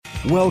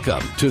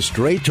Welcome to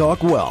Straight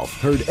Talk Wealth,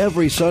 heard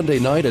every Sunday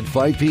night at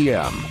 5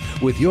 p.m.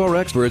 with your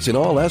experts in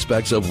all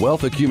aspects of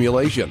wealth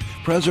accumulation,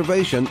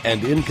 preservation,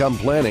 and income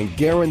planning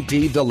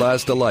guaranteed to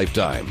last a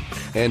lifetime.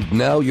 And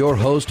now your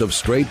host of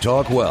Straight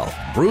Talk Wealth,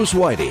 Bruce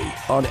Whitey,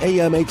 on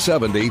AM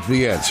 870,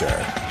 The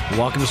Answer.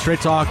 Welcome to Straight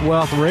Talk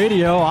Wealth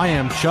Radio. I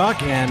am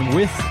Chuck, and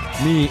with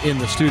me in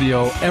the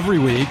studio every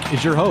week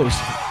is your host,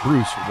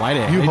 Bruce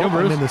Whitey. You hope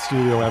Bruce? I'm in the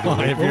studio every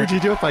week. What would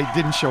you do if I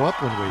didn't show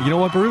up one week? You know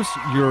what, Bruce?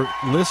 Your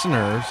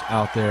listeners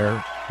out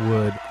there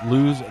would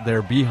lose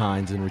their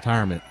behinds in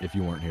retirement if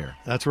you weren't here.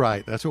 That's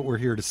right. That's what we're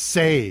here to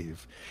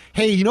save.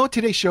 Hey, you know what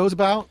today's show's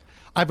about?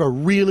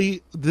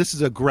 This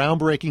is a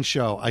groundbreaking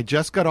show. I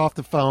just got off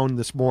the phone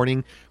this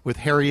morning with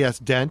Harry S.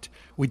 Dent.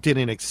 We did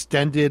an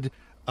extended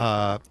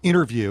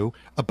interview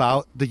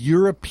about the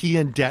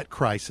European debt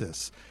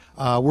crisis.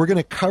 We're going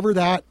to cover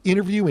that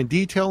interview in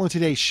detail in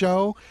today's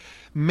show.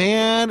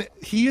 Man,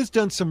 he has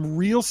done some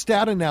real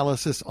stat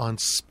analysis on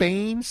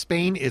Spain.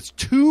 Spain is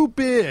too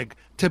big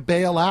to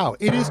bail out.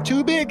 It is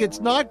too big.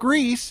 It's not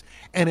Greece,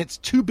 and it's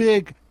too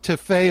big to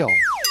fail.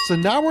 So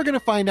now we're going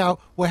to find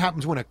out what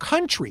happens when a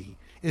country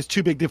is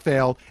too big to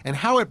fail and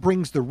how it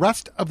brings the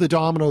rest of the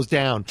dominoes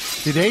down.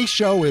 Today's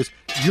show is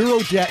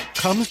Euro debt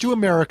comes to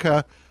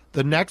America,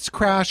 the next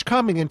crash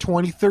coming in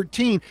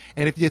 2013.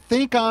 And if you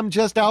think I'm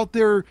just out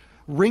there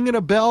ringing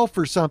a bell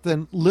for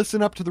something,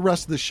 listen up to the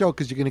rest of the show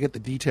because you're going to get the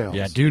details.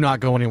 Yeah, do not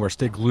go anywhere.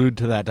 Stay glued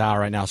to that dial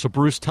right now. So,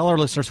 Bruce, tell our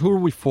listeners, who are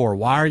we for?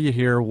 Why are you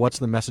here? What's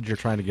the message you're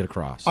trying to get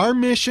across? Our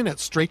mission at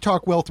Straight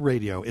Talk Wealth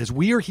Radio is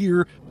we are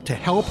here to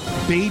help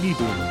baby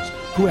boomers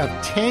who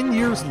have 10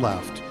 years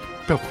left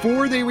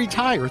before they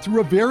retire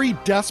through a very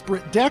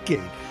desperate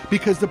decade.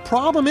 Because the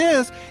problem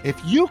is, if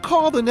you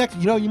call the next,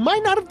 you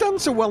might not have done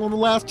so well in the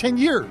last 10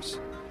 years,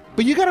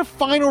 but you got a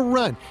final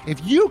run.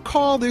 If you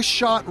call this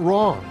shot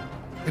wrong,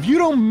 if you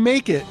don't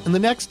make it in the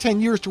next 10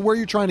 years to where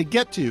you're trying to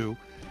get to,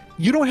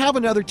 you don't have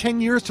another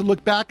 10 years to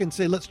look back and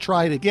say, let's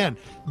try it again.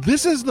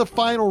 This is the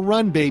final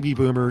run, baby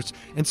boomers.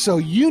 And so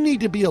you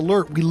need to be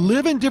alert. We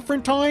live in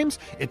different times.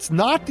 It's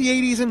not the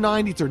 80s and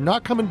 90s. They're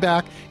not coming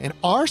back. And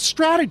our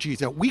strategies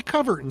that we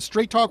cover in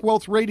Straight Talk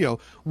Wealth Radio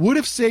would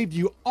have saved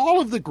you all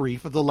of the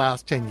grief of the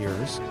last 10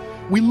 years.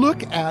 We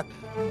look at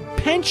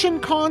pension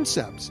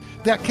concepts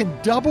that can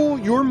double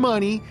your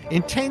money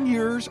in 10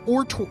 years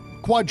or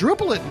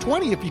quadruple it in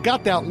 20 if you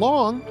got that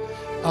long.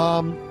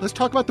 Let's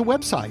talk about the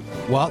website.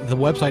 Well, the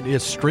website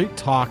is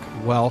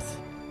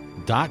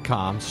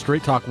straighttalkwealth.com,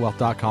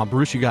 straighttalkwealth.com.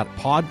 Bruce, you got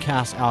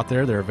podcasts out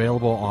there. They're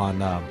available on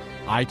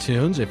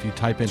iTunes. If you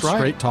type in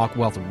Straight Talk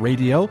Wealth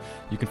Radio,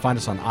 you can find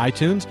us on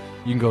iTunes.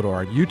 You can go to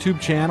our YouTube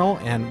channel,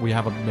 and we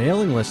have a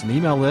mailing list, an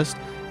email list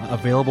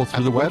available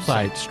through the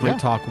website,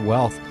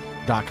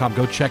 straighttalkwealth.com.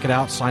 Go check it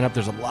out. Sign up.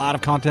 There's a lot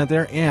of content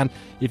there. And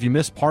if you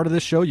miss part of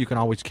this show, you can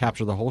always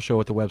capture the whole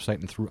show at the website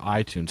and through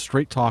iTunes.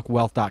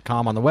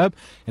 StraightTalkWealth.com on the web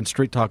and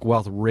Straight Talk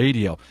Wealth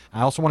Radio.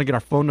 I also want to get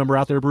our phone number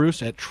out there,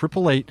 Bruce, at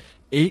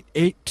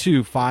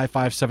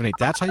 888-882-5578.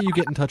 That's how you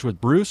get in touch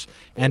with Bruce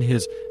and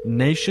his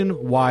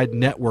nationwide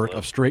network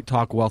of Straight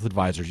Talk Wealth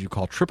advisors. You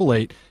call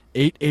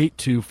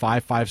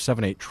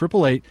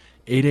 888-882-5578.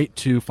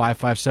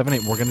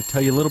 888-882-5578. We're going to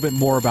tell you a little bit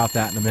more about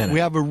that in a minute.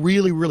 We have a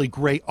really, really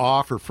great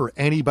offer for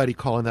anybody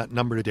calling that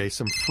number today.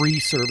 Some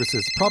free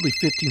services, probably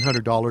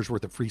 $1,500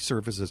 worth of free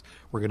services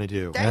we're going to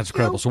do. That's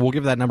incredible. So we'll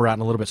give that number out in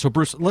a little bit. So,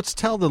 Bruce, let's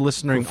tell the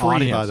listening for free,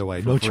 audience. By the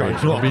way, no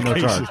charge. There'll be no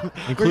charge.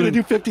 We're going to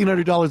do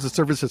 $1,500 of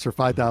services for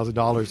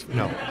 $5,000.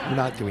 No, we're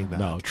not doing that.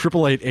 No,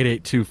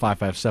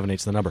 888-882-5578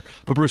 is the number.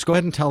 But, Bruce, go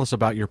ahead and tell us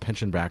about your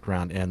pension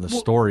background and the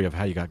story of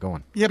how you got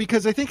going. Yeah,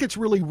 because I think it's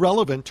really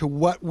relevant to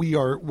what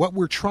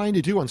we're trying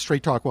to do on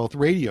Straight Talk Wealth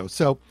Radio.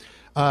 So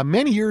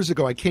many years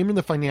ago, I came in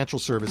the financial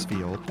service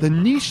field. The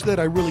niche that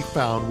I really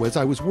found was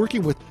I was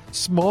working with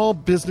small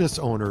business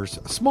owners,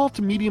 small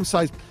to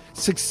medium-sized,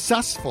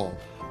 successful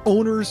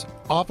owners,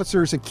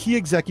 officers, and key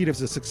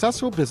executives of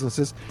successful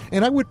businesses,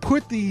 and I would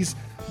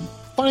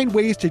find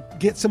ways to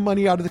get some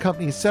money out of the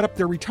company and set up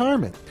their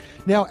retirement.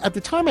 Now, at the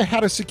time I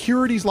had a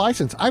securities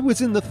license, I was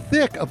in the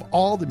thick of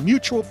all the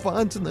mutual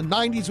funds in the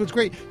 90s. Was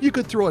great. You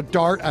could throw a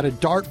dart at a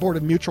dartboard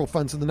of mutual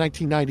funds in the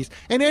 1990s,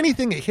 and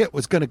anything it hit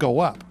was going to go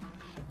up.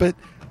 But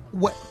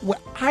what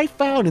I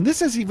found, and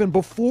this is even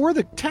before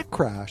the tech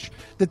crash,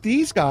 that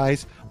these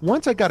guys,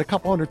 once I got a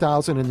couple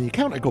 $100,000 in the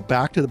account, I go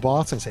back to the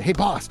boss and say, hey,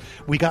 boss,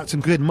 we got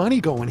some good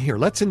money going here.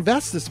 Let's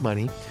invest this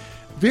money.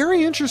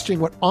 Very interesting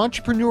what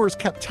entrepreneurs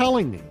kept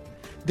telling me.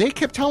 They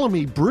kept telling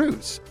me,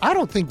 Bruce, I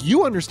don't think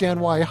you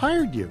understand why I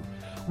hired you.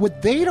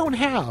 What they don't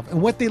have,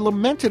 and what they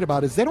lamented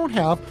about, is they don't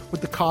have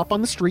what the cop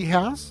on the street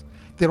has.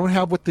 They don't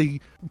have what the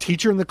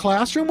teacher in the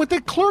classroom, what the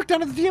clerk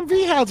down at the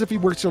DMV has if he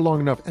works there long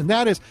enough. And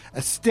that is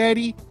a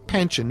steady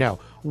pension. Now,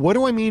 what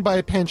do I mean by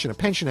a pension? A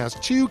pension has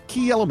two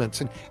key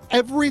elements, and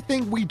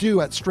everything we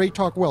do at Straight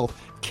Talk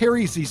Wealth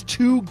carries these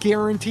two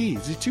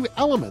guarantees, these two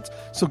elements.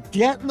 So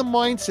get in the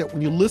mindset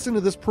when you listen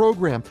to this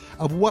program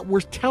of what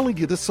we're telling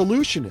you the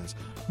solution is.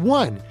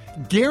 One,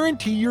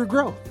 guarantee your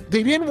growth.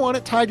 They didn't want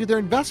it tied to their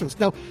investments.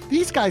 Now,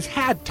 these guys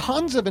had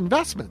tons of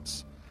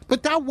investments,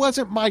 But that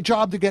wasn't my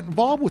job to get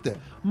involved with it.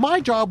 My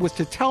job was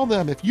to tell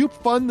them, if you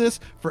fund this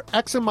for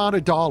X amount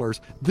of dollars,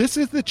 this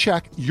is the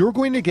check you're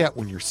going to get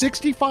when you're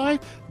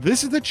 65.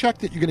 This is the check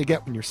that you're going to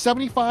get when you're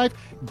 75,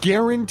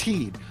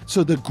 guaranteed.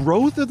 So the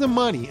growth of the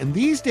money, and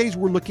these days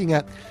we're looking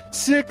at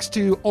 6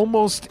 to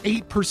almost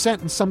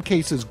 8% in some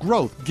cases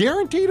growth,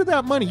 guaranteed of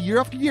that money year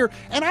after year.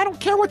 And I don't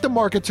care what the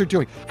markets are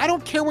doing. I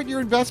don't care what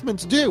your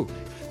investments do.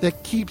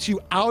 That keeps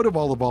you out of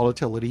all the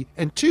volatility.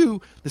 And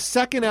two, the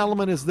second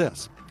element is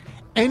this.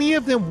 Any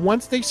of them,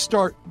 once they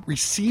start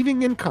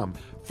receiving income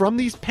from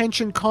these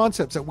pension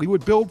concepts that we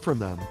would build from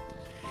them,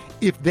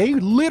 if they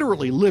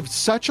literally lived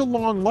such a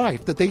long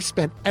life that they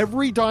spent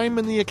every dime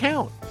in the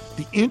account,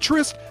 the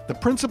interest, the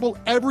principal,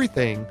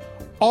 everything,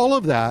 all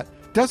of that,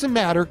 doesn't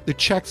matter. The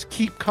checks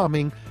keep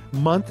coming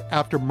month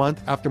after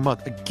month after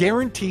month, a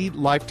guaranteed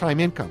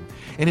lifetime income.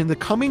 And in the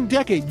coming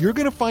decade, you're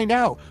going to find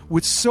out,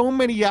 with so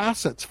many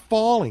assets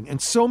falling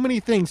and so many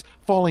things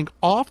falling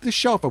off the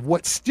shelf of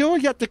what's still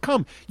yet to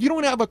come, you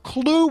don't have a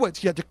clue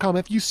what's yet to come.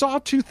 If you saw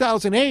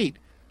 2008,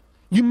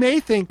 you may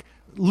think,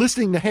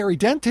 listening to Harry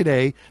Dent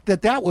today,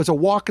 that was a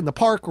walk in the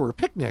park or a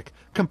picnic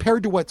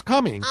compared to what's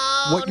coming.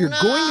 What you're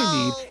going to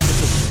need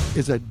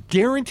is a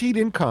guaranteed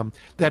income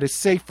that is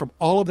safe from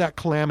all of that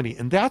calamity.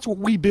 And that's what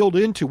we build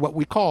into what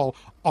we call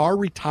our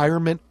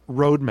retirement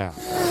roadmap.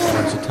 All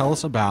right, so tell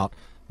us about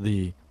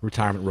the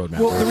retirement roadmap.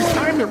 Well, the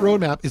retirement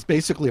roadmap is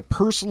basically a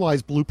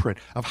personalized blueprint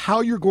of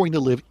how you're going to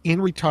live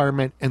in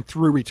retirement and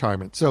through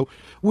retirement. So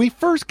we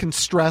first can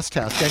stress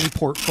test any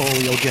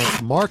portfolio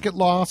against market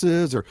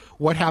losses, or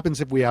what happens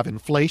if we have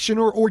inflation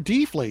or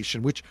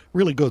deflation, which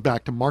really goes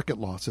back to market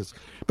losses.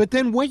 But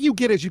then what you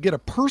get is you get a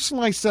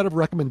personalized set of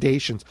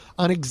recommendations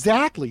on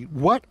exactly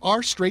what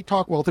our Straight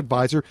Talk Wealth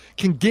Advisor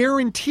can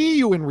guarantee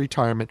you in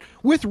retirement,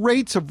 with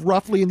rates of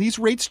roughly, and these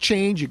rates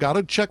change, you got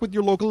to check with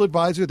your local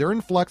advisor, they're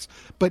in flux,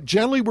 but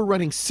generally we're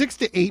running 6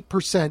 to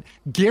 8%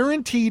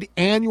 guaranteed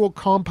annual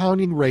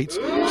compounding rates.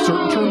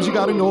 Certain terms you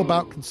got to know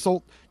about,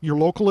 consult your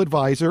local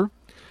advisor.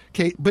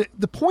 Okay, but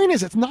the point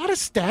is, it's not a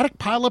static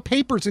pile of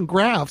papers and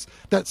graphs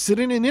that sit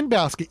in an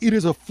in-basket. It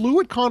is a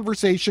fluid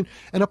conversation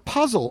and a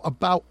puzzle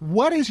about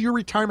what is your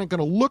retirement going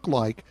to look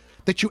like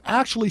that you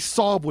actually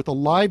solve with a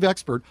live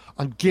expert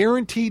on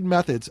guaranteed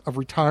methods of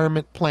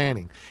retirement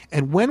planning.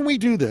 And when we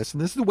do this, and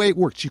this is the way it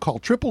works, you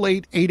call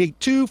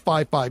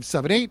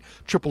 888-882-5578,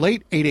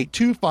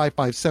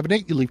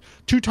 888-882-5578. You leave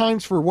 2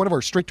 times for one of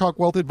our Straight Talk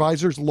Wealth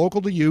Advisors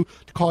local to you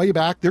to call you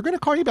back. They're going to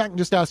call you back and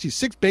just ask you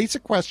 6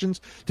 basic questions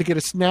to get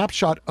a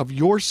snapshot of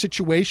your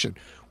situation.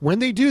 When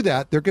they do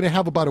that, they're going to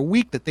have about a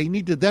week that they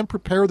need to then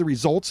prepare the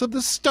results of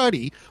the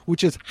study,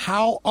 which is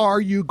how are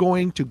you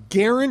going to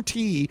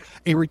guarantee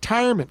a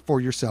retirement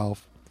for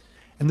yourself.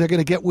 And they're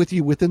going to get with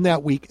you within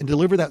that week and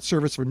deliver that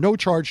service for no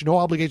charge, no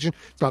obligation.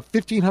 It's about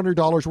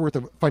 $1,500 worth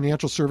of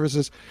financial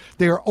services.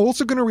 They are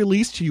also going to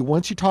release to you,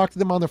 once you talk to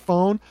them on the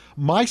phone,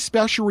 my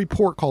special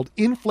report called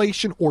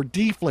Inflation or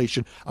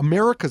Deflation,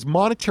 America's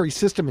Monetary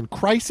System in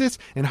Crisis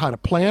and How to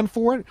Plan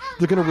for It.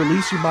 They're going to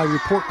release you my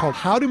report called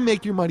How to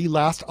Make Your Money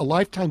Last a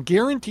Lifetime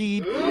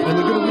Guaranteed. And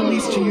they're going to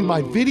release to you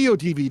my video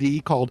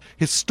DVD called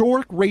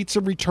Historic Rates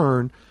of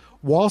Return,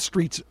 Wall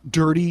Street's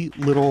Dirty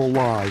Little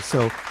Lies.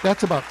 So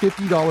that's about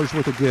 $50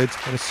 worth of goods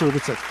and a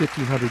service that's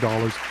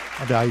 $1,500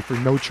 of value for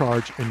no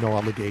charge and no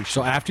obligation.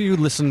 So after you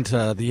listen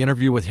to the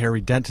interview with Harry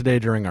Dent today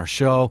during our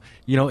show,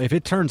 if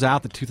it turns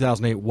out that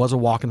 2008 was a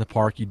walk in the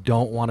park, you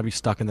don't want to be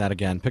stuck in that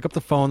again. Pick up the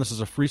phone. This is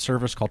a free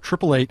service called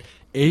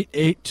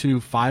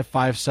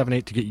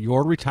 888-882-5578 to get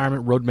your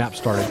retirement roadmap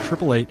started.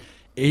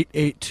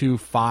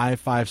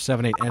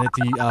 888-882-5578. And at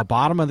the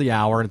bottom of the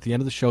hour and at the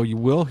end of the show, you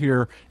will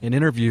hear an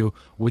interview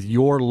with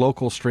your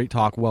local Straight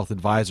Talk Wealth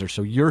Advisor.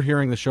 So you're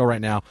hearing the show right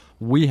now.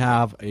 We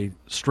have a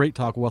Straight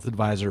Talk Wealth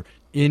Advisor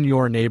in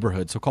your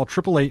neighborhood. So call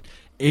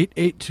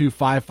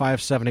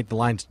 888-882-5578. The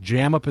lines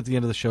jam up at the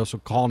end of the show, so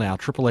call now,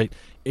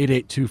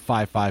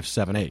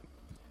 888-882-5578.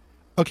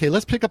 Okay,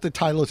 let's pick up the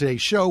title of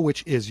today's show,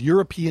 which is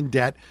European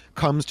Debt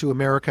Comes to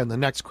America and the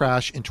Next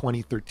Crash in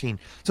 2013.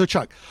 So,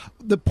 Chuck,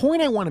 the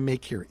point I want to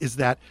make here is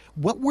that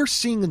what we're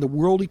seeing in the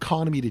world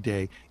economy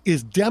today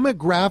is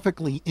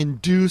demographically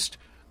induced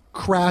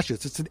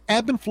crashes. It's an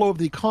ebb and flow of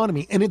the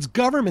economy, and it's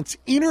governments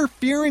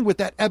interfering with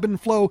that ebb and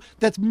flow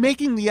that's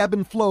making the ebb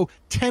and flow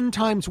 10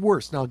 times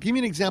worse. Now, I'll give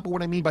you an example of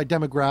what I mean by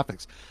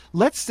demographics.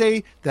 Let's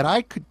say that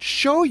I could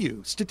show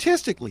you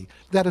statistically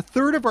that a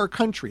third of our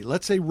country,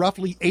 let's say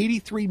roughly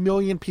 83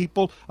 million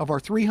people of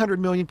our 300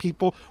 million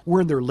people,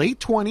 were in their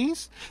late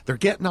 20s. They're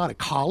getting out of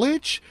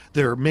college.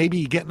 They're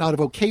maybe getting out of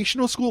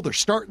vocational school. They're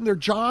starting their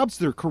jobs,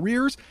 their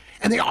careers,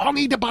 and they all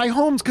need to buy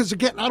homes because they're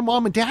getting out of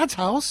mom and dad's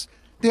house.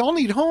 They all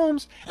need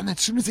homes, and then as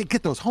soon as they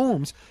get those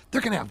homes,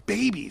 they're going to have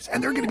babies,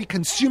 and they're going to be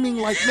consuming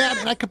like mad.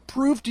 And I could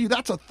prove to you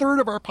that's a third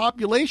of our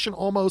population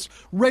almost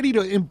ready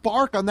to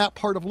embark on that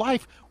part of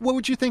life. What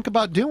would you think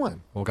about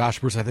doing? Well, gosh,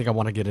 Bruce, I think I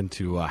want to get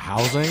into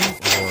housing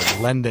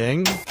or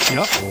lending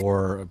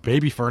or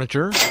baby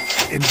furniture.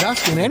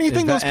 Invest in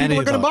anything those people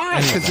are going to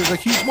buy because there's a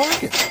huge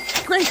market.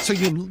 Great. So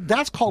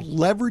that's called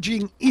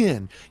leveraging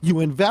in.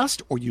 You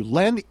invest or you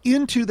lend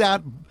into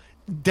that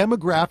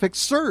demographic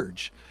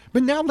surge.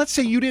 But now let's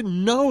say you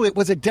didn't know it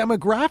was a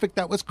demographic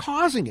that was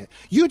causing it.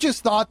 You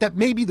just thought that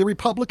maybe the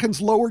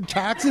Republicans lowered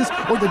taxes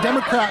or the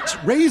Democrats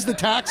raised the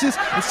taxes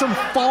as some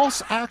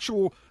false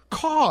actual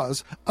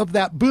cause of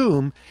that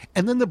boom.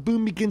 And then the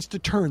boom begins to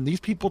turn. These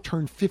people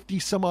turn 50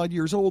 some odd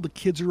years old. The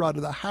kids are out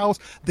of the house.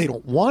 They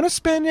don't want to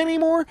spend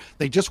anymore.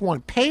 They just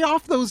want to pay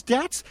off those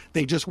debts.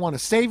 They just want to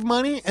save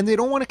money, and they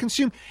don't want to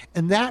consume.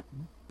 And that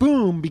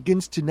boom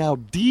begins to now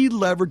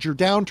deleverage your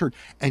downturn,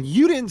 and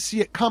you didn't see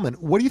it coming.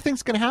 What do you think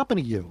is going to happen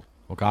to you?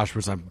 Well, gosh,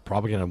 Bruce, I'm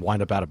probably going to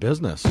wind up out of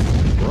business.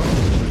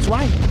 That's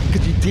right,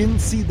 because you didn't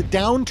see the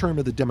downturn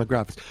of the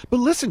demographics. But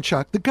listen,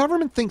 Chuck, the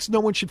government thinks no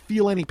one should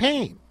feel any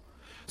pain.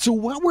 So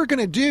what we're going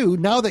to do,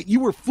 now that you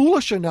were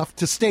foolish enough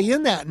to stay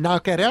in that and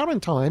knock it out in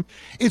time,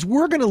 is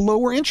we're going to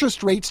lower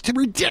interest rates to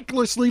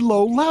ridiculously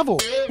low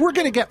levels. We're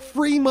going to get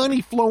free money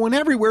flowing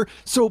everywhere,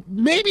 so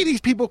maybe these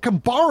people can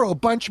borrow a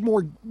bunch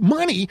more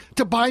money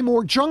to buy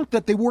more junk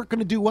that they weren't going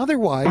to do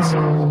otherwise,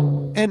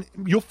 and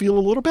you'll feel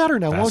a little better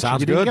now, won't you?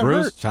 Sounds good,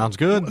 Bruce. Hurt. Sounds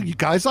good. Well, you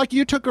guys like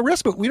you took a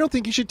risk, but we don't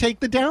think you should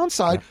take the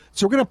downside,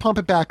 so we're going to pump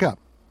it back up.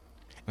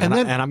 And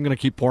I'm going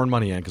to keep pouring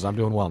money in because I'm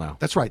doing well now.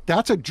 That's right.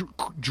 That's a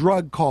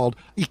drug called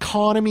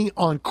economy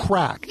on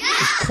crack.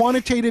 Yes! It's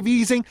quantitative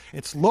easing.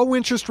 It's low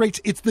interest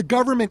rates. It's the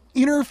government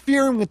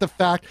interfering with the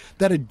fact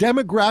that a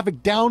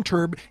demographic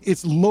downturn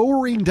is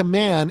lowering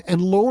demand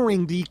and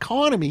lowering the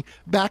economy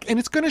back. And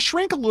it's going to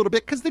shrink a little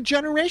bit because the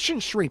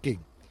generation's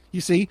shrinking, you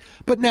see.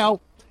 But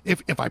now,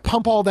 if I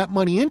pump all that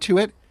money into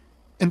it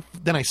and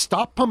then I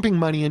stop pumping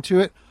money into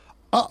it,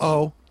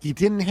 you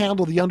didn't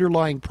handle the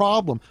underlying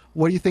problem.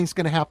 What do you think is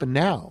going to happen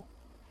now?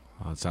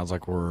 It sounds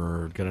like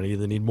we're going to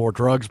either need more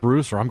drugs,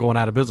 Bruce, or I'm going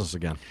out of business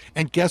again.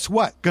 And guess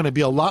what? Going to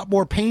be a lot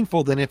more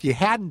painful than if you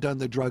hadn't done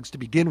the drugs to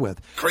begin with.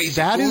 Crazy.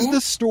 That is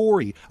the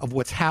story of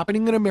what's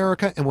happening in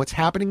America and what's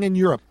happening in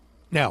Europe.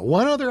 Now,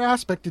 one other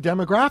aspect to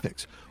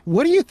demographics.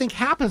 What do you think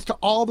happens to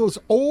all those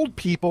old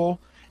people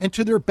and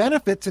to their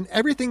benefits and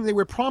everything they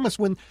were promised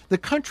when the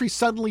country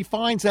suddenly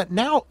finds that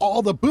now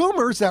all the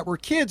boomers that were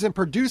kids and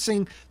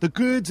producing the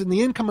goods and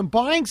the income and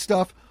buying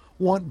stuff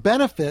want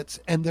benefits,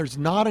 and there's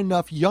not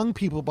enough young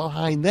people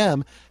behind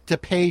them to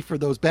pay for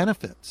those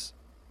benefits?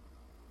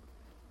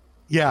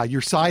 Yeah,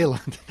 you're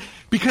silent.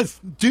 Because,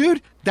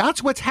 dude,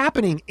 that's what's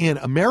happening in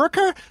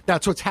America.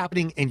 That's what's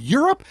happening in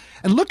Europe.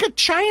 And look at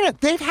China.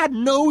 They've had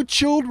no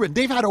children.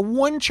 They've had a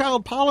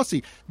one-child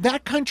policy.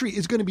 That country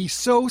is going to be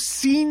so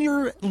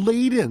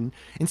senior-laden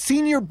and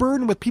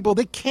senior-burdened with people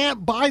they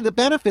can't buy the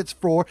benefits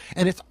for,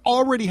 and it's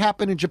already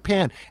happened in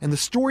Japan. And the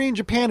story in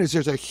Japan is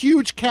there's a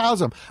huge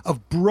chasm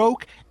of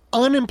broke,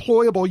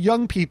 unemployable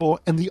young people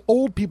and the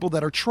old people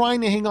that are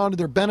trying to hang on to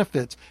their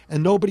benefits,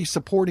 and nobody's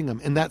supporting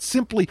them. And that's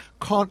simply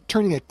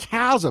turning a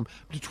chasm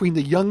between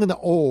the young and the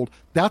old.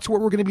 That's what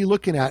we're going to be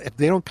looking at if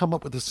they don't come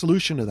up with a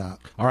solution to that.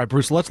 All right,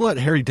 Bruce, let's let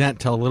Harry Dent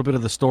tell a little bit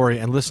of the story.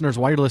 And listeners,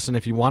 while you're listening,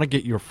 if you want to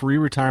get your free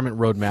retirement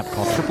roadmap,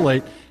 call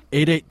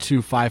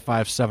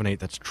 888-882-5578.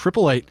 That's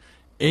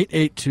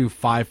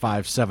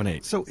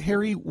 888-882-5578. So,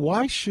 Harry,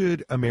 why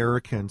should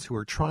Americans who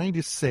are trying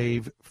to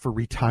save for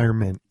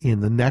retirement in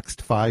the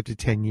next 5 to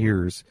 10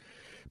 years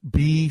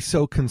be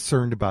so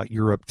concerned about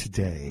Europe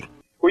today?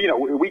 Well,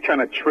 we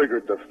kind of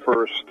triggered the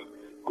first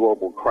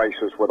global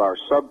crisis with our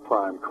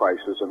subprime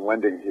crisis and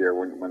lending here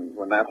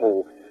when that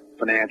whole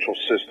financial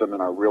system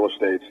and our real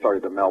estate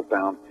started to melt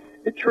down.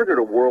 It triggered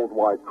a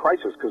worldwide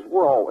crisis because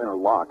we're all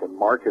interlocked, and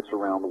markets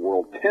around the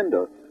world tend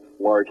to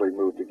largely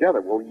move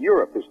together. Well,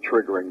 Europe is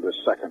triggering this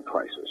second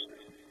crisis.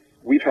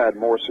 We've had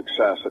more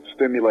success at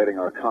stimulating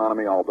our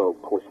economy, although, of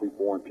course, we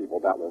warn people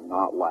that will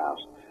not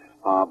last.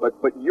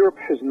 But Europe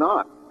has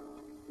not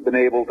been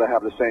able to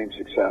have the same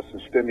success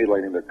in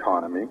stimulating the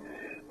economy.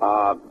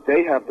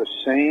 They have the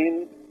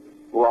same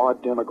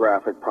broad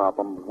demographic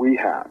problem we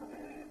have.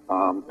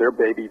 Their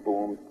baby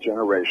boom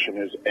generation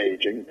is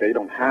aging. They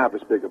don't have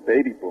as big a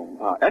baby boom,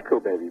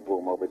 echo baby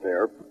boom over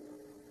there,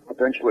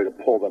 eventually to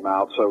pull them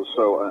out. So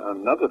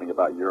another thing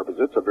about Europe is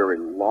it's a very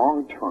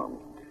long-term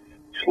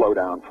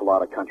slowdown for a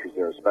lot of countries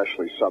there,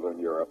 especially Southern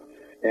Europe.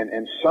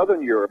 And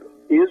Southern Europe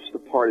is the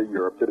part of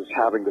Europe that is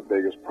having the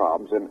biggest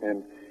problems,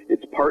 and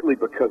it's partly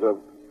because of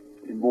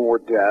more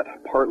debt,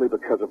 partly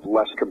because of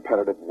less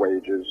competitive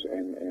wages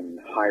and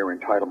higher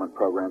entitlement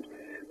programs,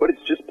 but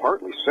it's just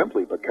partly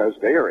simply because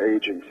they are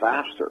aging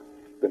faster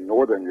than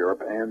Northern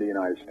Europe and the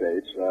United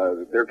States.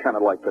 They're kind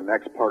of like the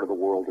next part of the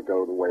world to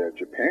go the way of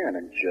Japan,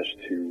 and just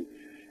to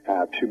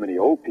have too many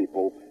old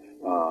people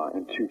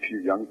and too few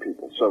young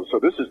people. So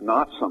this is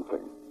not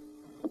something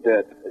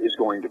that is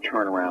going to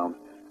turn around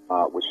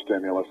with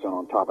stimulus. And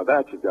on top of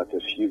that, you've got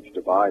this huge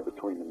divide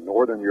between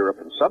Northern Europe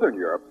and Southern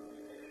Europe,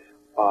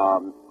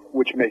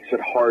 which makes it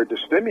hard to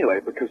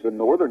stimulate because the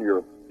Northern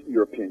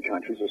European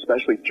countries,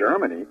 especially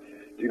Germany,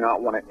 do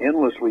not want to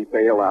endlessly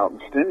bail out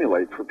and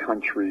stimulate for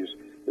countries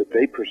that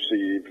they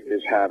perceive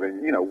as having,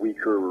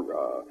 weaker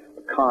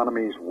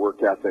economies,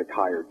 work ethic,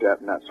 higher debt,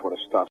 and that sort of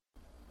stuff.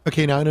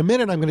 Okay, now in a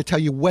minute, I'm going to tell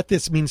you what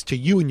this means to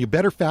you, and you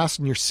better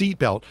fasten your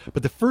seatbelt.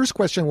 But the first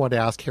question I want to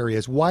ask, Harry,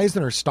 is why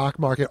isn't our stock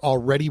market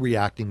already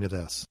reacting to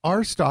this?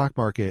 Our stock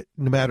market,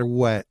 no matter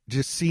what,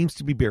 just seems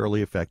to be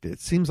barely affected. It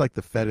seems like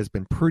the Fed has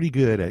been pretty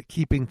good at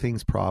keeping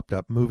things propped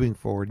up, moving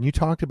forward. And you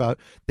talked about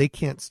they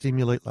can't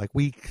stimulate like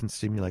we can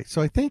stimulate.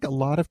 So I think a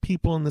lot of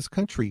people in this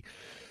country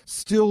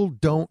still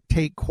don't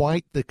take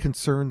quite the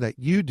concern that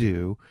you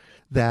do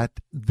that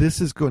this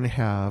is going to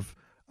have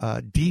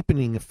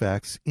deepening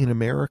effects in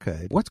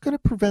America. What's going to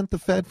prevent the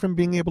Fed from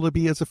being able to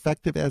be as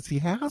effective as he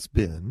has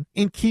been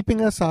in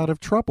keeping us out of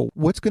trouble?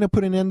 What's going to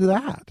put an end to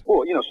that?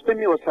 Well,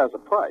 stimulus has a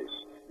price.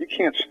 You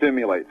can't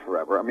stimulate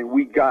forever. I mean,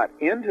 we got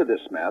into this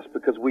mess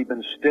because we've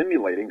been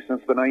stimulating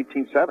since the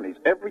 1970s.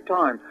 Every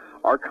time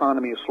our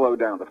economy has slowed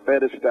down, the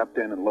Fed has stepped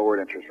in and lowered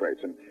interest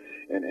rates and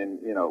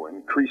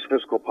increased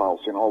fiscal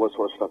policy and all this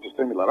sort of stuff to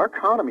stimulate. Our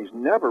economy's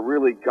never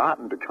really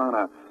gotten to kind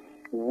of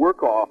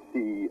work off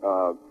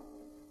the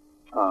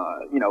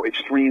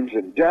extremes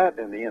in debt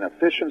and the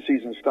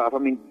inefficiencies and stuff. I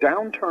mean,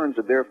 downturns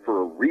are there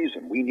for a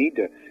reason. We need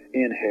to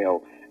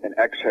inhale and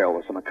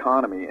exhale as an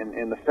economy.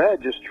 And the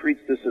Fed just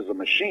treats this as a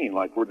machine,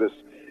 like we're this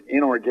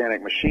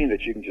inorganic machine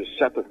that you can just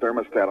set the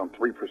thermostat on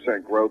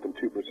 3% growth and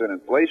 2%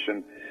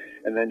 inflation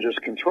and then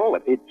just control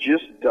it. It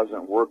just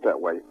doesn't work that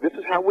way. This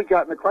is how we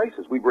got in the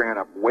crisis. We ran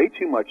up way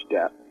too much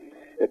debt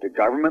at the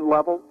government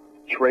level,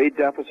 trade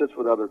deficits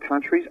with other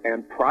countries,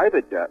 and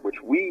private debt,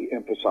 which we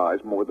emphasize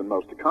more than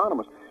most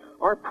economists.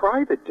 Our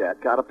private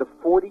debt got up to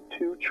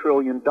 $42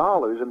 trillion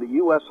in the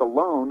U.S.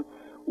 alone,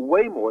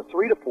 way more,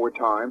 3 to 4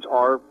 times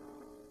our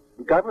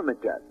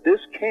government debt. This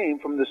came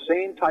from the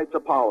same types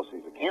of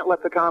policies. We can't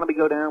let the economy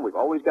go down. We've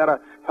always got to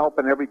help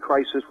in every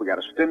crisis. We've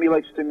got to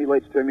stimulate.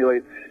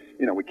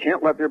 We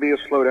can't let there be a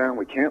slowdown.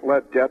 We can't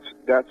let debts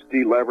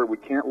delever. We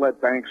can't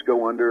let banks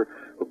go under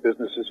or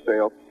businesses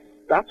fail.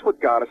 That's what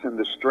got us in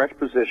this stretch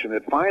position.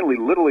 It finally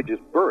literally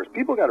just burst.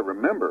 People got to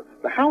remember,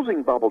 the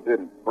housing bubble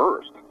didn't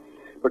burst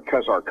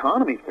because our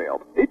economy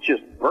failed. It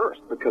just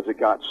burst because it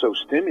got so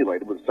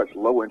stimulated with such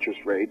low interest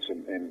rates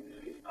and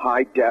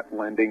high debt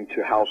lending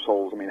to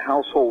households. I mean,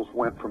 households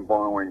went from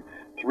borrowing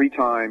 3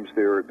 times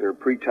their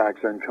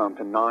pre-tax income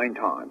to 9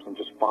 times in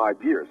just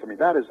 5 years. I mean,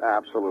 that is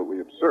absolutely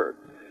absurd.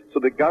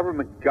 So the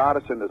government got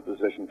us in this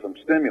position from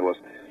stimulus.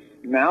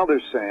 Now they're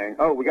saying,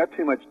 oh, we got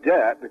too much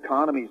debt. The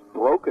economy's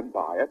broken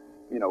by it,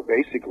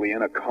 basically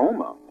in a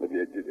coma.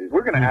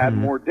 We're going to add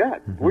more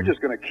debt. We're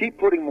just going to keep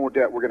putting more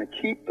debt. We're going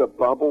to keep the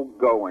bubble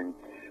going.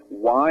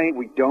 Why?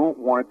 We don't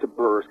want it to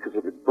burst, because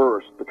if it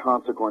bursts, the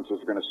consequences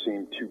are going to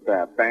seem too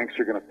bad. Banks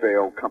are going to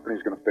fail.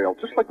 Companies are going to fail,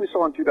 just like we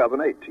saw in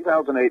 2008.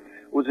 2008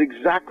 was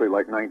exactly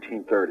like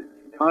 1930.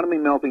 Economy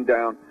melting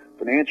down,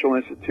 financial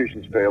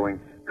institutions failing,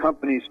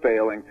 companies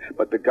failing,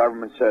 but the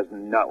government says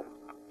no.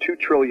 $2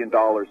 trillion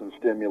in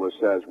stimulus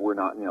says we're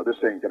not, this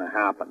ain't going to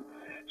happen.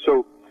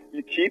 So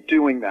you keep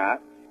doing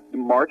that. The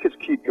markets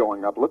keep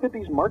going up. Look at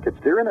these markets.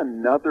 They're in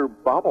another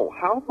bubble.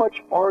 How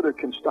much farther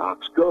can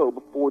stocks go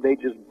before they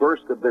just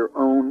burst of their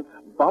own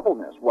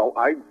bubbleness? Well,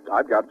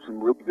 I've got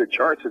some really good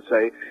charts that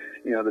say,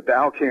 the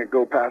Dow can't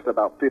go past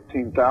about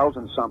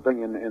 15,000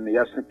 something in the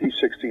S&P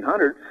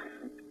 1600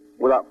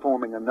 without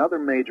forming another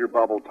major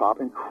bubble top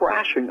and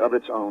crashing of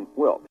its own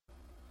will.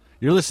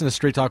 You're listening to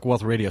Straight Talk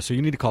Wealth Radio, so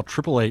you need to call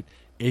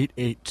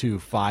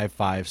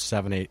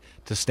 888-882-5578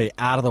 to stay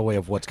out of the way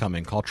of what's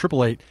coming. Call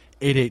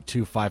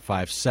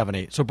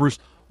 888-882-5578. So, Bruce,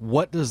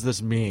 what does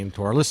this mean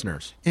to our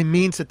listeners? It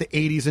means that the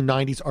 80s and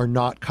 90s are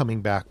not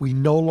coming back. We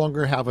no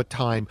longer have a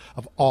time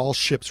of all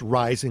ships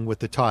rising with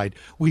the tide.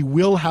 We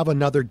will have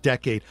another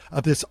decade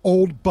of this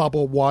old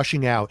bubble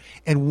washing out.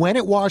 And when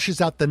it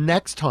washes out the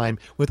next time,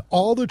 with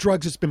all the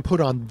drugs that's been put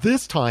on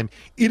this time,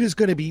 it is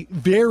going to be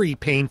very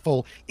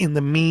painful in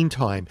the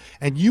meantime.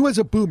 And you as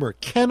a boomer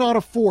cannot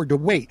afford to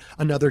wait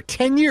another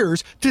 10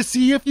 years to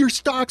see if your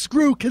stocks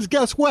grew, because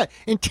guess what?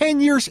 In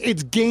 10 years,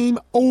 it's game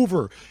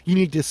over. You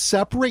need to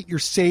separate your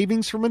savings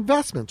from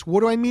investments. What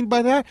do I mean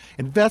by that?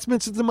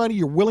 Investments is the money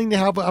you're willing to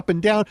have up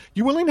and down.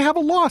 You're willing to have a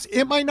loss.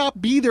 It might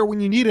not be there when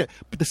you need it,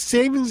 but the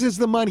savings is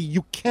the money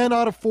you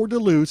cannot afford to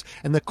lose.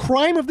 And the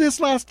crime of this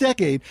last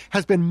decade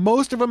has been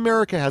most of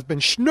America has been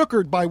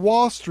snookered by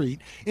Wall Street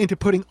into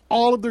putting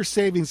all of their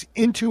savings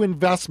into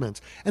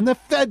investments. And the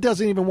Fed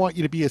doesn't even want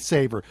you to be a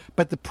saver.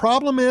 But the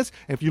problem is,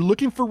 if you're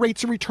looking for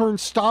rates of return,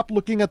 stop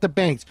looking at the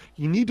banks.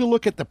 You need to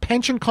look at the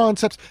pension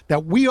concepts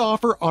that we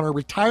offer on our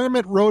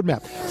retirement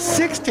roadmap.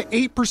 6 to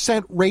 8%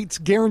 rates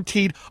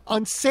guaranteed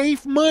on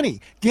safe money.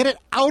 Get it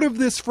out of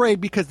this fray,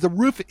 because the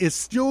roof is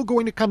still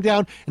going to come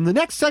down. In the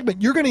next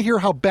segment, you're going to hear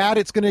how bad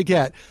it's going to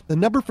get. The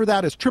number for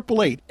that is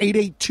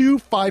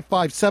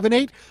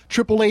 888-882-5578,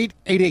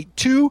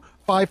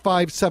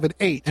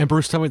 888-882-5578. And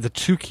Bruce, tell me the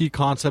 2 key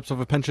concepts of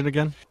a pension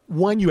again.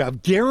 One, you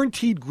have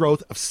guaranteed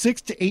growth of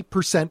 6 to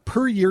 8%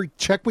 per year.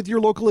 Check with your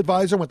local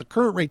advisor on what the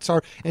current rates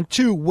are. And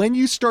 2, when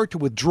you start to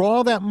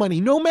withdraw that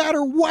money, no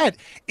matter what,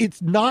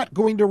 it's not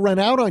going to run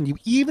out on you.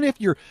 Even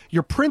if your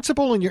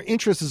principal and your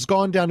interest has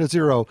gone down to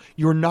 0,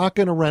 you're not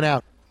going to run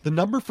out. The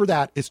number for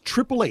that is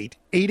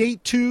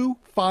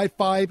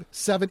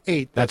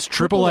 888-882-5578. That's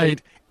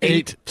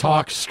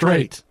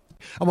 888-8-TALK-STRAIGHT.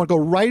 I'm going to go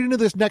right into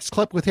this next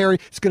clip with Harry.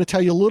 It's going to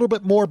tell you a little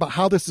bit more about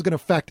how this is going to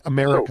affect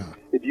America. So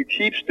if you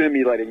keep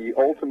stimulating, you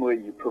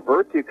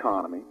pervert the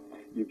economy.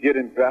 You get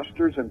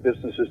investors and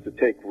businesses to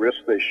take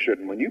risks they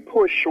shouldn't. When you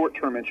push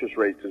short-term interest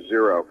rates to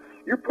zero,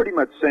 you're pretty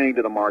much saying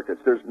to the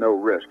markets, there's no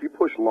risk. You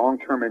push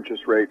long-term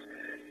interest rates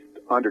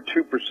under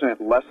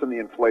 2%, less than the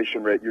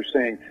inflation rate, you're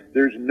saying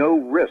there's no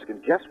risk.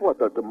 And guess what?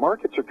 The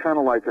markets are kind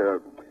of like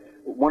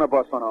one of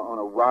us on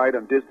a ride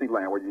on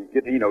Disneyland where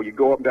you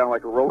go up and down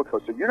like a roller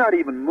coaster. You're not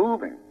even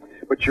moving,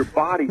 but your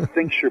body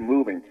thinks you're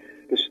moving.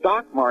 The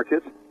stock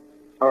markets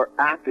are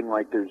acting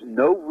like there's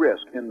no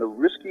risk in the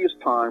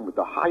riskiest time with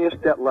the highest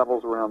debt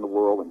levels around the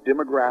world and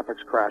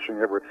demographics crashing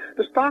everywhere.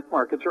 The stock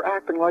markets are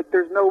acting like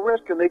there's no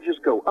risk, and they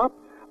just go up,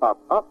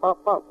 up, up,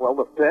 up, up. Well,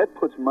 the Fed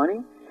puts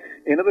money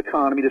into the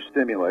economy to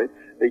stimulate.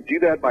 They do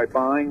that by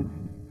buying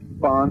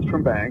bonds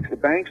from banks. The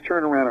banks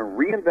turn around and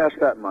reinvest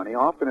that money,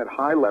 often at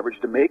high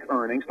leverage, to make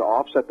earnings, to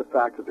offset the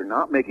fact that they're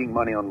not making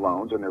money on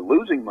loans and they're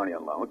losing money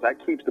on loans.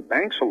 That keeps the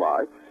banks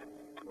alive,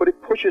 but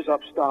it pushes up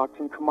stocks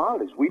and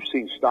commodities. We've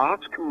seen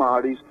stocks,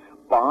 commodities,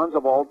 bonds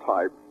of all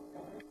type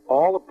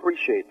all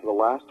appreciate for the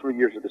last 3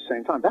 years at the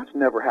same time. That's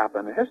never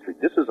happened in history.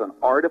 This is an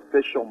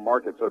artificial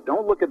market, so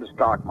don't look at the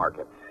stock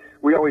market.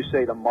 We always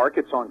say the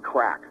market's on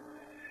crack.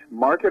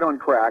 Market on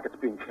crack. It's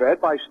being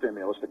fed by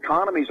stimulus. The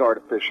economy's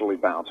artificially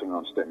bouncing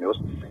on stimulus.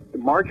 The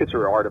markets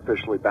are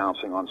artificially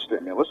bouncing on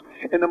stimulus.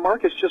 And the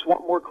markets just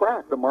want more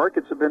crack. The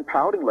markets have been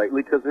pouting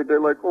lately because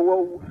they're like,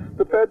 well,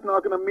 the Fed's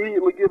not going to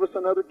immediately give us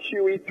another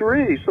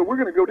QE3, so we're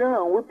going to go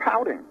down. We're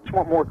pouting. Just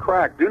want more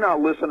crack. Do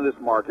not listen to this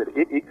market.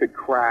 It could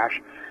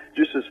crash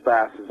just as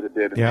fast as it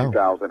did in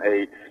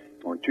 2008.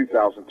 Or in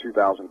 2000,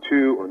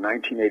 2002, or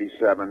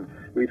 1987,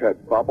 we've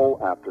had bubble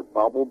after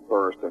bubble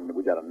burst, and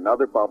we got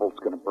another bubble that's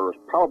going to burst,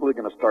 probably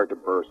going to start to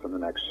burst in the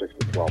next 6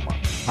 to 12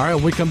 months. All right,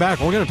 when we come back,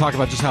 we're going to talk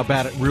about just how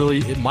bad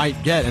it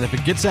might get, and if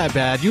it gets that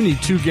bad, you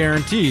need 2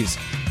 guarantees.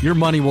 Your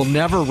money will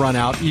never run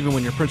out, even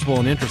when your principal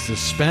and interest is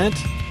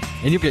spent,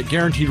 and you'll get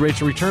guaranteed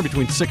rates of return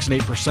between 6 and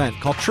 8%.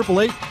 Call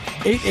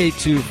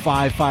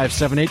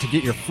 888-882-5578 to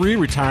get your free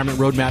retirement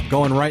roadmap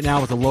going right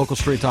now with a local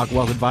Straight Talk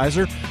Wealth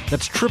advisor.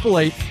 That's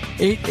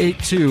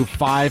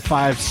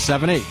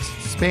 888-882-5578.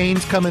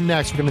 Spain's coming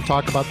next. We're going to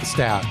talk about the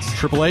stats.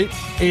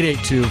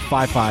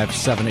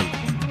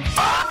 888-882-5578.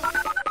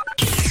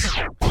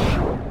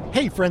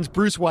 Hey friends,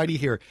 Bruce Whitey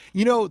here.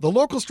 You know, the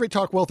local Straight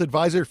Talk Wealth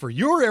advisor for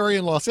your area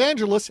in Los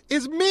Angeles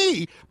is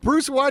me,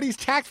 Bruce Whitey's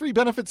tax-free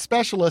benefits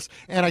specialist,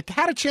 and I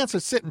had a chance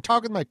to sit and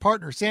talk with my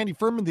partner, Sandy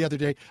Furman, the other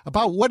day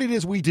about what it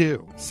is we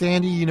do.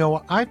 Sandy, you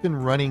know, I've been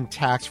running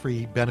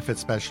tax-free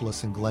benefits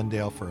specialists in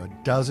Glendale for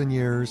 12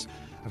 years.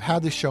 I've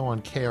had this show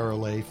on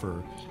KRLA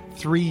for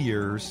 3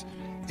 years,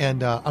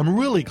 and I'm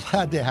really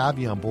glad to have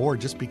you on board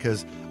just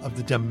because of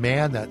the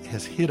demand that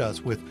has hit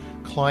us with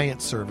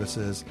client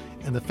services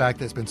and the fact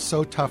that it's been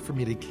so tough for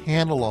me to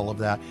handle all of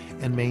that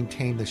and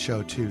maintain the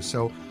show too.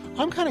 So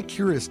I'm kind of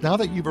curious, now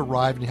that you've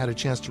arrived and had a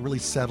chance to really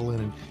settle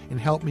in and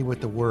help me with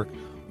the work,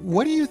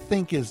 what do you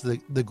think is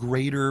the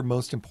greater,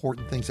 most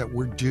important things that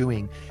we're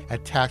doing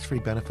at Tax-Free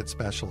Benefit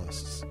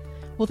Specialists?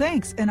 Well,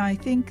 thanks. And I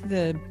think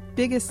the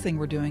biggest thing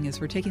we're doing is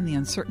we're taking the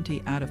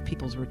uncertainty out of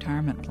people's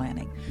retirement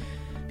planning.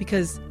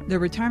 Because the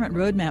retirement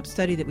roadmap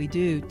study that we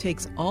do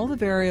takes all the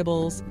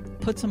variables,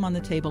 puts them on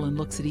the table, and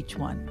looks at each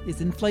one.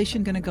 Is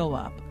inflation going to go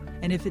up?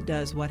 And if it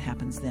does, what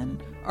happens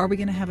then? Are we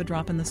going to have a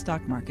drop in the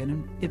stock market?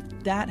 And if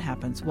that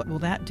happens, what will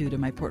that do to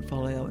my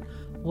portfolio?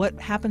 What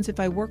happens if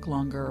I work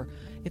longer?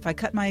 If I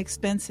cut my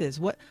expenses?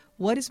 What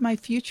is my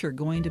future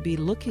going to be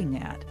looking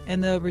at?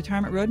 And the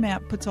retirement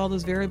roadmap puts all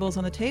those variables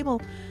on the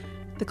table.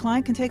 The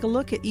client can take a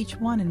look at each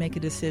one and make a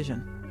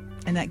decision.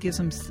 And that gives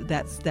them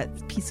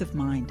that peace of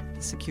mind,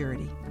 the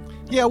security.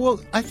 Yeah, well,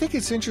 I think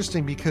it's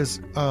interesting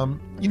because, a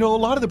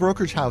lot of the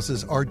brokerage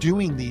houses are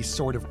doing these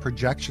sort of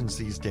projections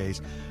these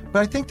days. But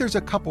I think there's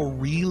a couple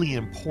really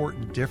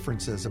important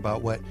differences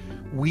about what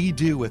we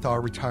do with our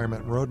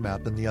retirement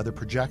roadmap than the other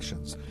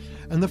projections.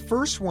 And the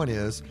first one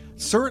is,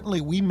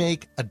 certainly we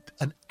make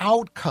an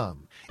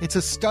outcome. It's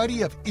a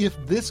study of if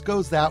this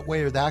goes that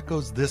way or that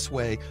goes this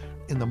way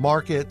in the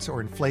markets or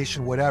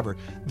inflation, whatever.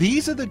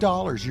 These are the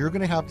dollars you're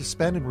going to have to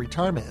spend in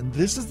retirement. And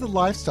this is the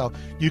lifestyle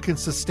you can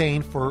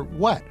sustain for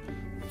what?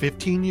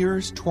 15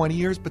 years, 20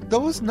 years, but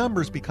those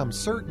numbers become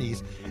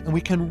certainties, and we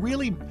can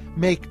really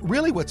make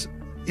what's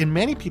in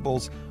many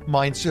people's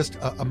minds just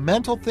a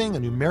mental thing, a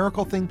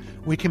numerical thing.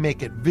 We can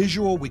make it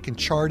visual, we can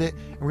chart it,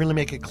 and really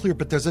make it clear.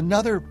 But there's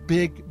another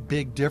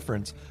big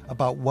difference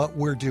about what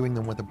we're doing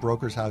than what the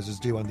brokers' houses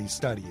do on these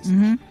studies.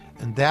 Mm-hmm.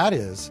 And that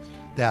is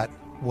that,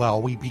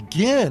 well, we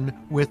begin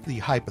with the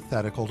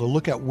hypothetical to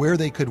look at where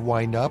they could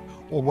wind up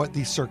or what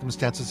these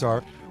circumstances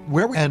are.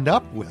 Where we end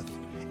up with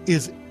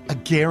is a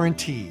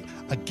guaranteed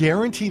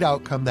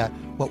outcome that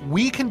what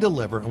we can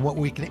deliver and what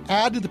we can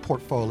add to the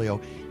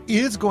portfolio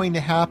is going to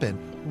happen,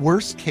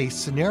 worst case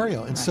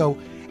scenario. And so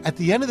at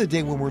the end of the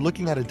day, when we're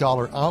looking at a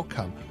dollar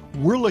outcome,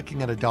 we're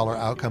looking at a dollar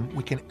outcome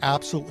we can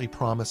absolutely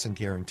promise and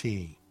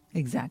guarantee.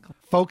 Exactly.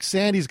 Folks,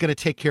 Sandy's going to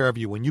take care of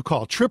you when you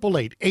call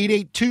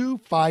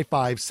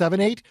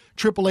 888-882-5578,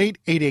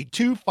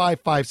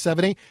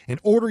 888-882-5578, and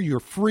order your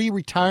free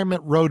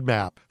retirement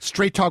roadmap.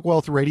 Straight Talk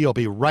Wealth Radio will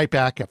be right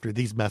back after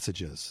these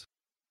messages.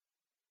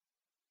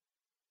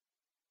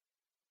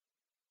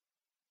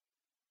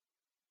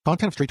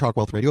 Content of Straight Talk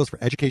Wealth Radio is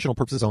for educational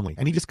purposes only.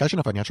 Any discussion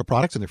of financial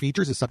products and their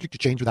features is subject to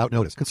change without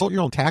notice. Consult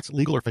your own tax,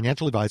 legal, or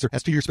financial advisor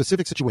as to your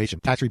specific situation.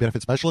 Tax-free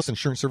benefit specialist,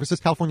 insurance services,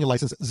 California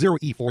license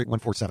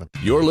 0E48147.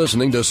 You're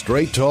listening to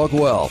Straight Talk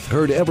Wealth,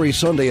 heard every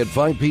Sunday at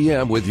 5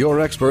 p.m. with your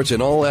experts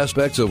in all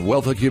aspects of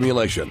wealth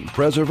accumulation,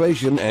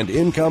 preservation, and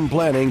income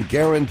planning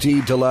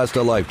guaranteed to last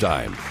a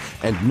lifetime.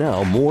 And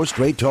now more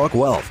Straight Talk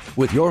Wealth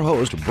with your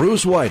host,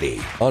 Bruce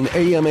Whitey, on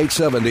AM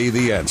 870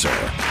 The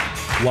Answer.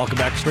 Welcome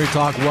back to Straight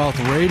Talk Wealth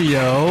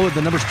Radio.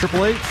 The number's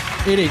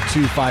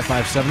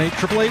 888-882-5578,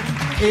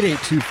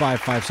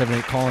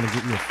 888-882-5578. Call in and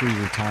get your free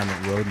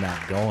retirement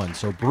roadmap going.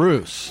 So,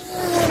 Bruce.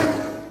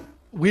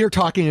 We are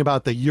talking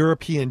about the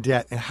European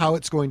debt and how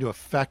it's going to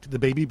affect the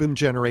baby boom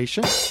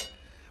generation.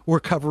 We're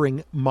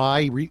covering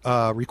my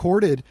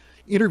recorded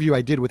interview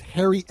I did with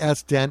Harry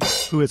S. Dent,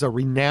 who is a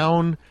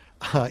renowned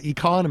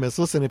economist.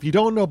 Listen, if you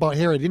don't know about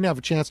Harry, I didn't have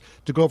a chance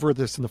to go over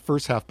this in the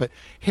first half, but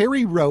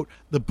Harry wrote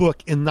the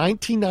book in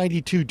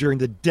 1992 during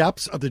the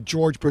depths of the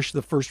George Bush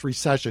I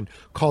recession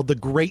called The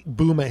Great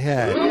Boom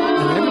Ahead.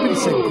 And everybody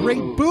said,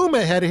 great boom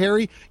ahead,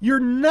 Harry. You're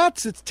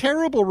nuts. It's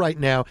terrible right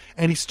now.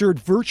 And he stood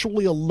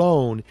virtually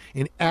alone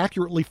in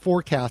accurately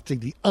forecasting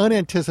the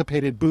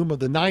unanticipated boom of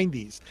the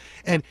 90s.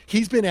 And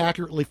he's been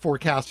accurately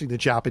forecasting the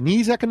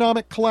Japanese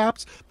economic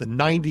collapse, the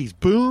 90s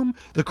boom,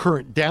 the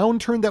current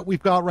downturn that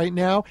we've got right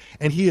now.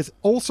 And he has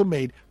also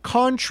made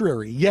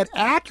contrary yet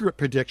accurate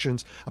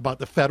predictions about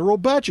the federal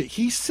budget.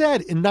 He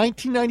said in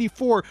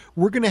 1994,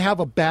 we're going to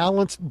have a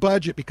balanced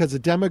budget because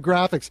of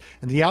demographics.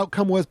 And the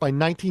outcome was by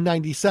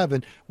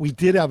 1997, we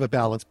did have a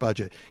balanced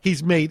budget.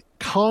 He's made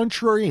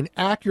contrary and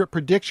accurate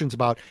predictions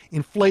about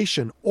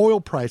inflation, oil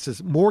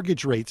prices,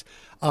 mortgage rates.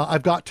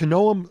 I've got to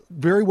know him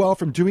very well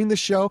from doing this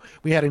show.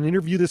 We had an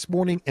interview this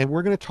morning, and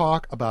we're going to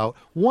talk about,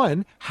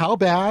 one, how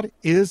bad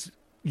is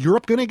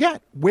Europe going to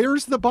get?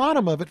 Where's the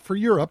bottom of it for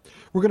Europe?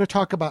 We're going to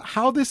talk about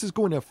how this is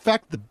going to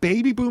affect the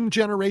baby boom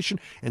generation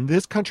in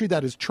this country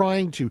that is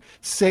trying to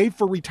save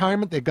for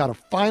retirement. They've got a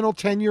final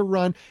 10-year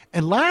run.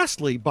 And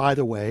lastly, by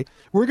the way,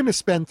 we're going to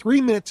spend 3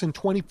 minutes and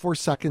 24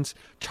 seconds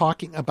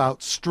talking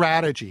about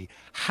strategy,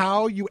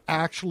 how you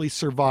actually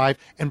survive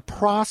and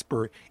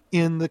prosper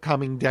in the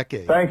coming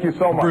decade. Thank you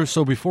so much. Bruce,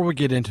 so before we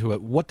get into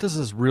it, what does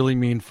this really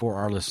mean for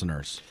our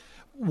listeners?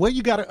 What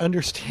you got to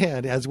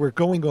understand as we're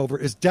going over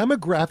is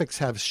demographics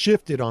have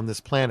shifted on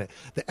this planet.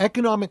 The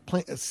economic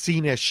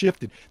scene has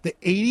shifted. The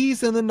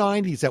 80s and the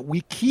 90s that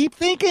we keep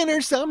thinking are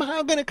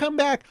somehow going to come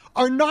back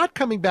are not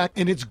coming back,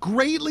 and it's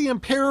greatly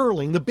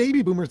imperiling the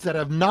baby boomers that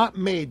have not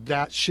made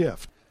that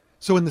shift.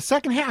 So in the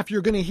second half,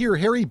 you're going to hear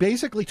Harry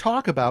basically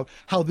talk about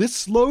how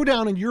this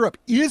slowdown in Europe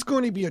is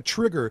going to be a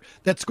trigger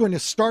that's going to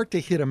start to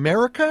hit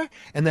America,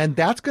 and then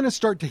that's going to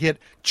start to hit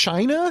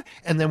China,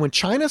 and then when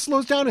China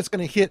slows down, it's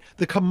going to hit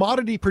the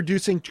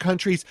commodity-producing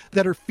countries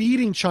that are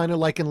feeding China,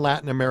 like in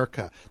Latin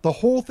America. The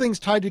whole thing's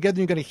tied together, and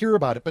you're going to hear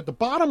about it. But the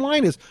bottom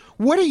line is,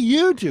 what do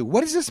you do?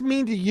 What does this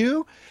mean to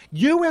you?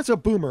 You as a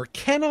boomer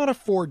cannot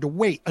afford to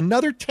wait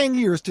another 10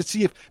 years to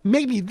see if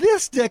maybe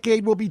this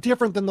decade will be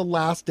different than the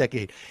last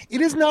decade.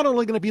 It is not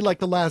only going to be like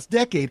the last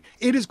decade,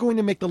 it is going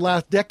to make the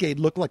last decade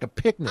look like a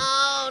picnic.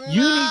 Oh, no.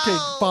 You need to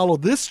follow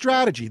this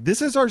strategy. This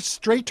is our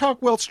Straight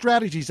Talk Wealth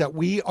strategies that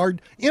we are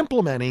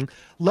implementing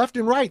left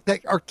and right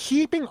that are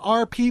keeping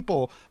our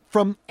people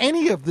from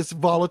any of this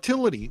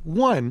volatility.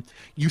 One,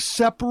 you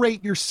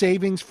separate your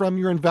savings from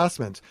your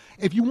investments.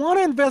 If you want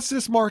to invest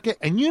this market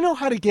and you know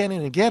how to get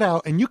in and get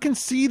out and you can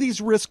see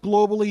these risks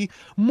globally,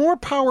 more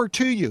power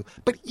to you.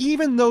 But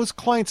even those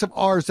clients of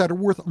ours that are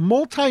worth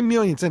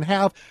multi-millions and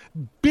have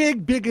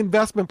big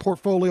investment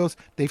portfolios,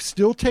 they've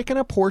still taken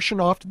a portion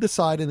off to the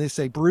side and they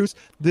say, Bruce,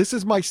 this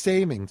is my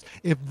savings.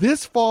 If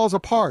this falls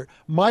apart,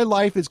 my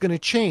life is going to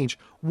change.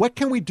 What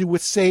can we do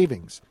with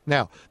savings?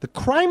 Now, the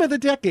crime of the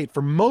decade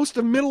for most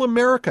of middle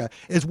America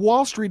is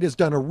Wall Street has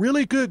done a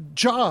really good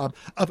job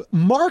of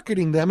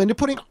marketing them into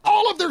putting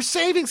all of their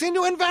savings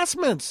into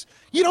investments.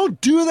 You don't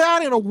do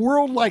that in a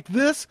world like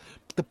this.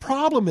 The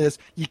problem is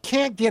you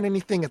can't get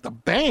anything at the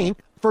bank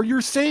for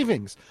your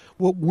savings.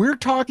 What we're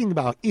talking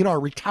about in our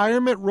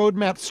retirement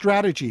roadmap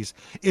strategies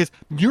is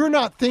you're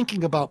not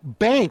thinking about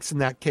banks in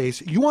that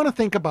case. You want to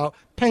think about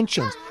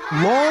pensions,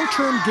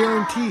 long-term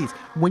guarantees.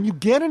 When you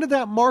get into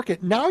that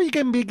market, now you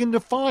can begin to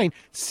find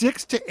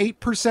 6 to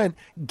 8%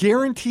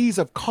 guarantees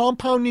of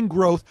compounding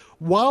growth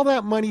while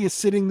that money is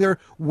sitting there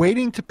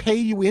waiting to pay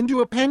you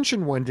into a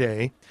pension one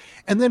day.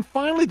 And then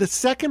finally, the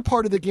second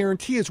part of the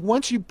guarantee is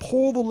once you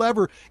pull the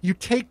lever, you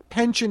take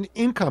pension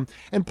income.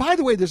 And by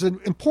the way, there's an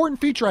important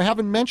feature I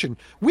haven't mentioned.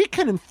 We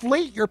can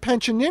inflate your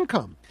pension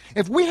income.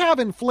 If we have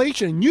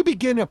inflation and you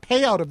begin a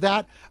payout of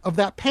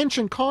that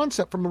pension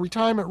concept from the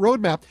retirement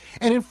roadmap,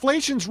 and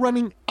inflation's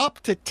running up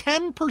to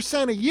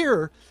 10% a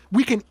year,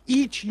 we can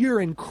each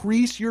year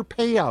increase your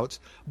payouts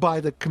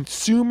by the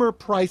consumer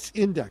price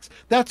index.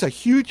 That's a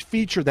huge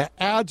feature that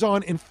adds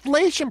on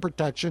inflation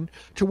protection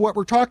to what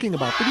we're talking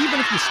about. But even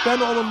if you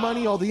spend all the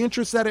money, all the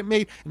interest that it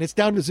made, and it's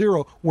down to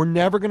zero, we're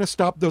never going to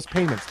stop those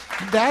payments.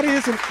 That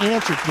is an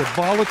answer to the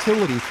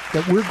volatility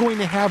that we're going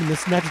to have in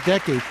this next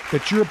decade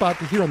that you're about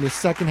to hear on this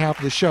second half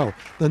of the show.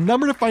 The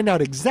number to find out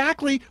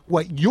exactly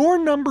what your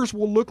numbers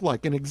will look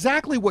like and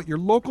exactly what your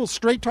local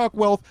Straight Talk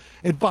Wealth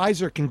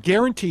advisor can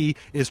guarantee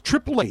is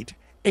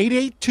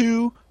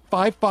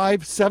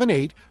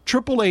 888-882-5578,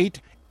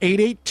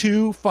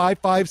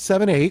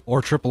 888-882-5578.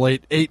 Or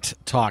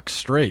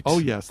 888-8-TALK-STRAIGHT. Oh,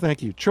 yes,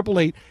 thank you.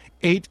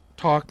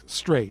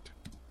 888-8-TALK-STRAIGHT.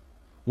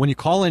 When you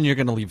call in, you're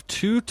going to leave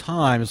 2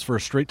 times for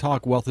a Straight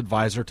Talk Wealth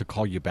advisor to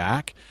call you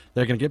back.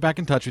 They're going to get back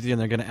in touch with you, and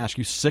they're going to ask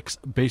you 6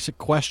 basic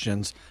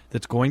questions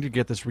that's going to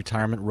get this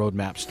retirement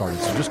roadmap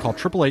started. So just call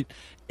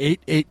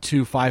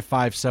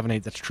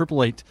 888-882-5578. That's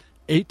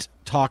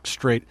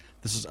 888-8-TALK-STRAIGHT.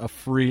 This is a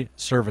free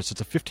service. It's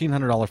a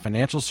 $1,500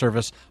 financial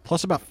service,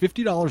 plus about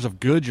 $50 of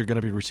goods you're going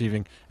to be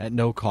receiving at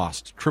no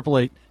cost.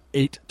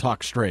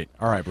 888-8-TALK-STRAIGHT.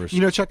 All right, Bruce.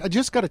 You know, Chuck, I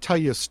just got to tell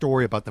you a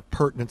story about the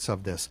pertinence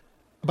of this.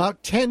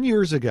 About 10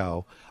 years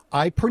ago,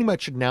 I pretty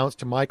much announced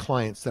to my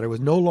clients that I was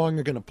no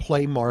longer going to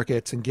play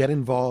markets and get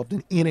involved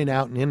in and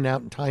out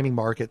and timing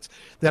markets,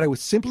 that I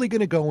was simply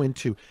going to go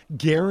into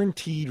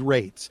guaranteed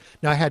rates.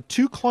 Now, I had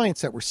 2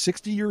 clients that were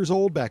 60 years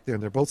old back then.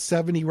 They're both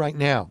 70 right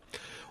now.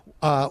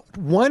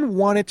 One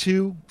wanted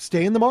to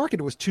stay in the market.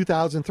 It was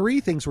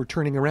 2003. Things were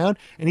turning around.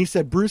 And he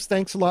said, Bruce,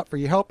 thanks a lot for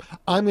your help.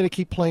 I'm going to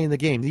keep playing the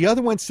game. The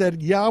other one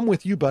said, yeah, I'm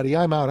with you, buddy.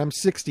 I'm out. I'm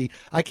 60.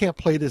 I can't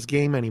play this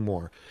game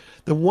anymore.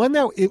 The one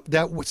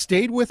that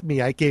stayed with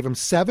me, I gave him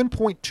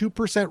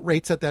 7.2%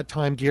 rates at that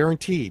time,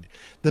 guaranteed.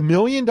 The $1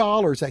 million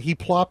that he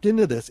plopped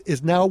into this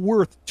is now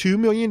worth $2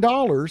 million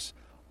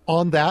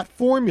on that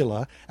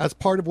formula as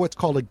part of what's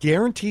called a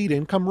guaranteed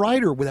income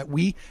rider that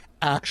we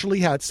actually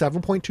had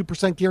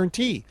 7.2%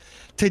 guarantee.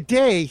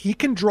 Today, he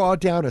can draw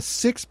down a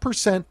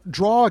 6%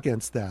 draw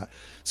against that.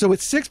 So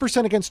it's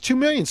 6% against $2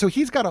 million. So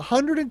he's got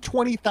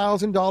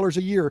 $120,000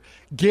 a year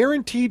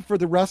guaranteed for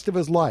the rest of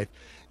his life.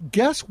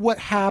 Guess what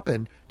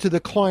happened to the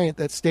client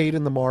that stayed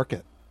in the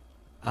market?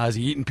 Is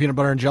he eating peanut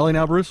butter and jelly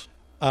now, Bruce?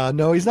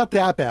 No, he's not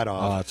that bad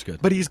off. Oh, that's good.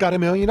 But he's got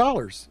 $1 million.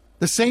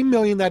 The same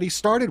million that he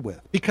started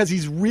with, because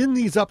he's ridden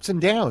these ups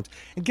and downs.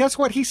 And guess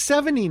what? He's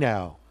 70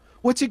 now.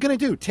 What's he going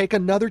to do? Take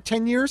another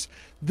 10 years?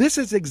 This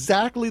is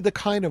exactly the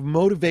kind of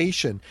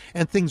motivation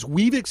and things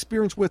we've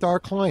experienced with our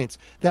clients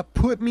that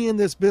put me in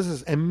this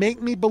business and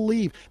make me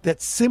believe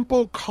that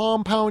simple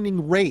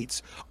compounding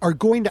rates are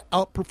going to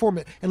outperform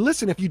it. And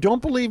listen, if you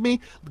don't believe me,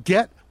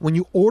 when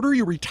you order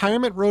your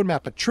retirement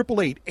roadmap at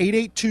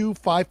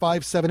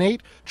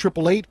 888-882-5578,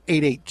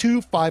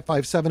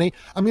 888-882-5578,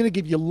 I'm going to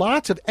give you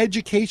lots of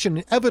education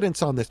and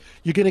evidence on this.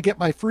 You're going to get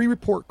my free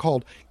report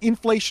called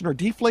Inflation or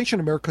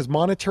Deflation, America's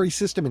Monetary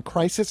System in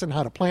Crisis and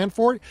How to Plan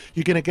for It.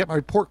 You're going to get my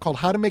report called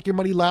How to Make Your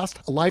Money Last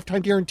a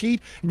Lifetime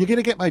Guaranteed. And you're going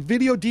to get my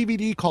video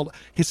DVD called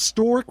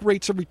Historic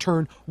Rates of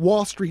Return,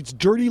 Wall Street's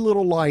Dirty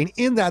Little Lie. And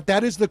in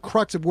that is the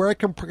crux of where I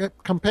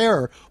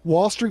compare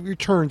Wall Street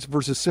returns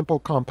versus simple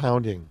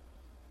compounding.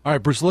 All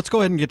right, Bruce, let's go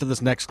ahead and get to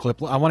this next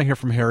clip. I want to hear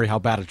from Harry how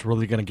bad it's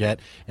really going to get.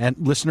 And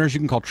listeners,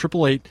 you can call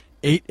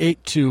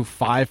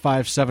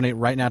 888-882-5578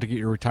 right now to get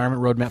your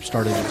retirement roadmap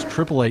started. It's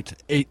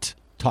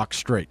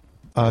 888-8-TALK-STRAIGHT.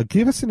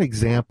 Give us an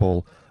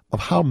example of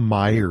how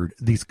mired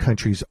these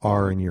countries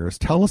are in yours.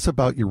 Tell us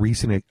about your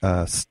recent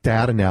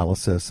stat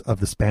analysis of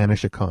the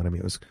Spanish economy.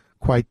 It was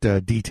quite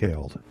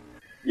detailed.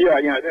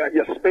 Yeah,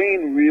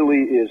 Spain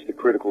really is the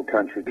critical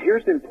country.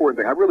 Here's the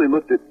important thing. I really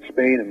looked at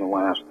Spain in the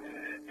last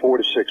 4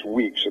 to 6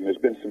 weeks, and there's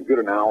been some good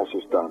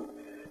analysis done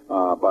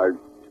by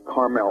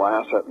Carmel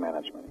Asset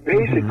Management.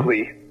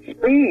 Basically,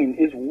 Spain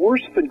is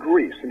worse than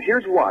Greece, and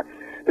here's why.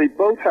 They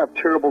both have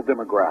terrible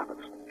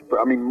demographics.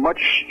 I mean,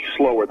 much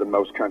slower than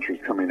most countries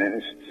coming in.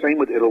 It's same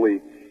with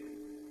Italy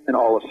and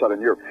all of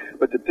Southern Europe.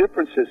 But the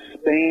difference is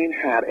Spain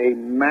had a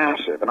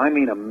massive, and I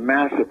mean a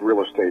massive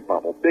real estate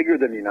bubble, bigger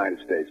than the United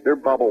States. Their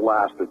bubble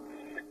lasted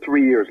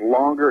 3 years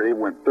longer. It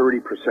went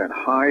 30%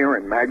 higher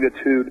in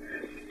magnitude.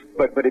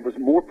 But it was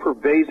more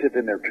pervasive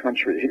in their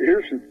country.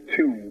 Here's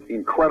 2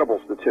 incredible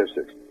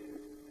statistics.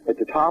 At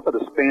the top of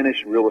the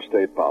Spanish real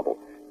estate bubble,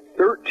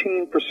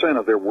 13%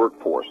 of their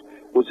workforce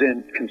was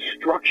in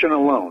construction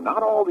alone,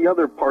 not all the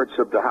other parts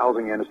of the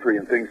housing industry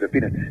and things that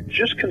feed it,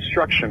 just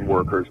construction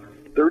workers,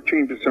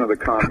 13% of the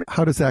economy.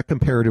 How does that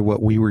compare to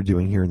what we were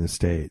doing here in the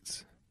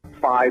States?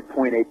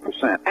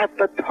 5.8% at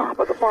the top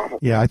of the bubble.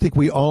 Yeah, I think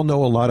we all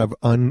know a lot of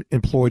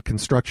unemployed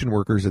construction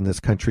workers in this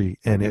country,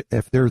 and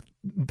if they're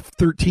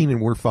 13 and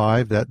we're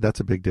 5,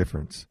 that's a big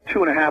difference.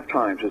 2.5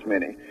 times as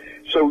many.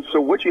 So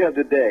what you have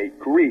today,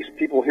 Greece,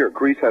 people here,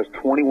 Greece has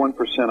 21%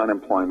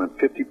 unemployment,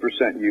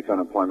 50% youth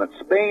unemployment.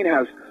 Spain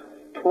has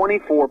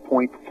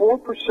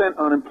 24.4%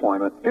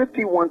 unemployment,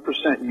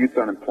 51% youth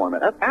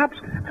unemployment.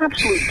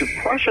 Absolute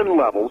depression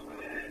levels,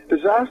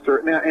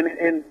 disaster. Now,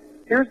 and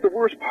here's the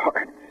worst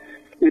part.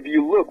 If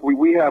you look,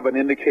 we have an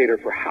indicator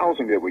for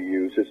housing that we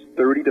use. It's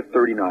 30 to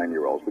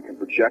 39-year-olds. We can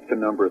project the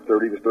number of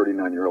 30 to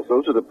 39-year-olds.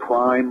 Those are the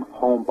prime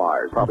home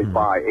buyers, probably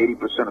buy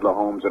 80% of the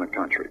homes in a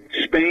country.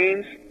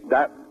 Spain's,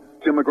 that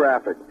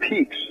demographic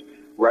peaks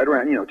right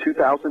around,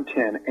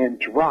 2010 and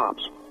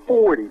drops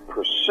 40%.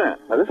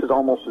 Now, this is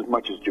almost as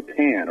much as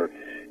Japan, or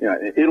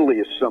Italy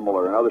is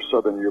similar, and other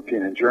Southern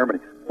European and Germany.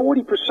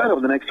 40%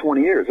 over the next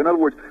 20 years. In other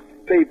words,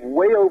 they've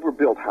way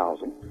overbuilt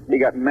housing. They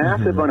got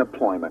massive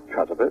unemployment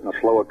because of it and a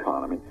slow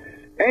economy.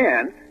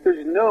 And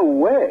there's no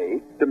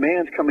way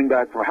demand's coming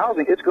back for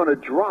housing. It's going to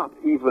drop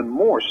even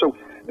more. So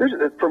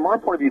from our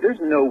point of view, there's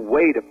no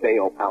way to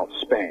bail out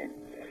Spain.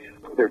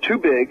 They're too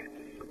big,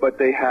 but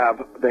they have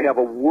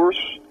a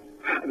worse.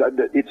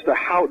 It's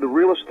the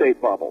real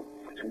estate bubble.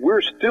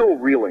 We're still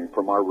reeling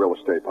from our real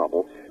estate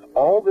bubble.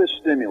 All this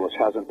stimulus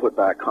hasn't put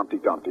back Humpty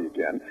Dumpty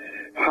again.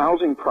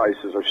 Housing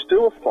prices are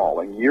still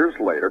falling years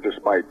later,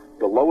 despite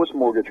the lowest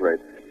mortgage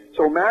rates.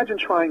 So imagine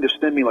trying to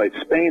stimulate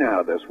Spain out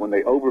of this when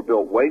they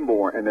overbuilt way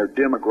more and their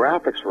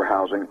demographics for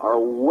housing are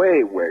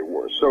way, way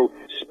worse. So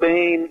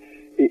Spain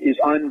is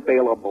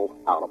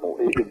unbailable-outable.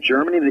 If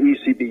Germany and the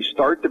ECB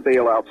start to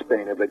bail out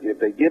Spain, if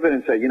they give it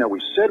and say,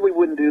 we said we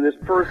wouldn't do this,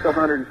 first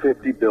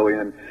 $150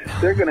 billion,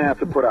 they're going to have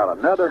to put out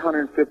another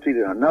 150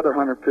 to another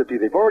 150.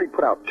 They've already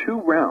put out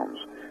 2 rounds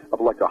of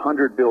like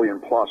 $100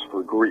 billion plus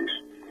for Greece.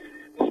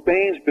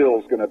 Spain's bill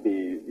is going to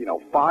be,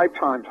 5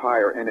 times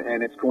higher,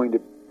 and it's going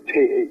to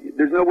take.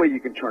 There's no way you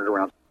can turn it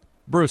around.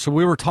 Bruce, so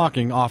we were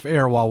talking off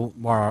air while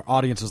our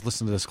audience is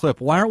listening to this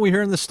clip. Why aren't we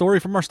hearing this story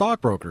from our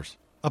stockbrokers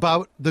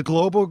about the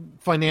global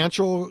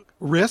financial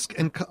risk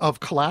and of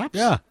collapse?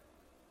 Yeah,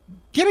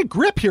 get a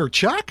grip here,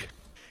 Chuck.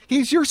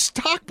 He's your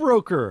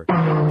stockbroker.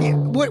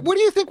 What do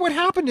you think would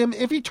happen to him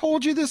if he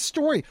told you this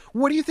story?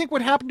 What do you think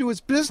would happen to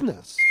his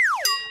business?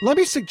 Let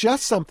me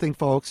suggest something,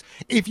 folks.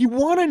 If you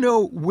want to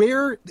know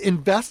where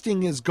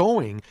investing is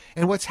going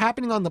and what's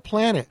happening on the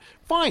planet,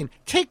 fine,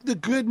 take the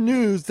good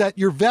news that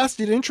your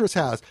vested interest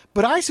has.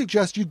 But I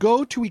suggest you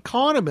go to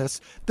economists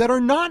that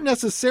are not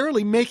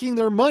necessarily making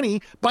their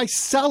money by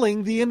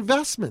selling the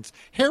investments.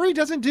 Harry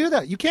doesn't do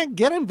that. You can't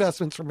get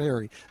investments from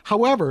Harry.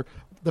 However,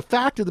 the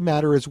fact of the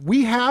matter is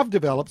we have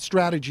developed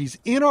strategies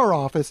in our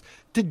office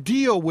to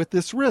deal with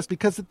this risk,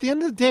 because at the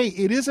end of the day,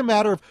 it is a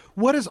matter of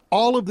what does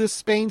all of this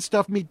Spain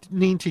stuff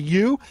mean to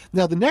you?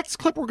 Now, the next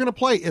clip we're going to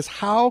play is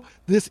how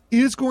this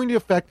is going to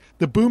affect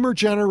the boomer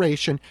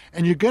generation,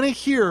 and you're going to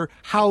hear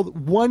how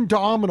one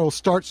domino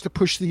starts to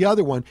push the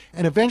other one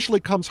and eventually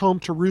comes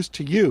home to roost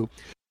to you.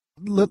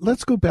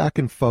 Let's go back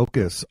and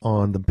focus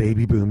on the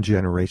baby boom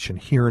generation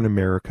here in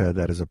America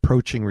that is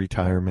approaching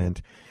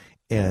retirement.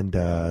 And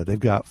they've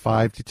got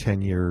 5 to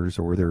 10 years,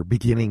 or they're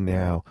beginning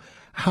now.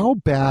 How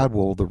bad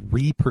will the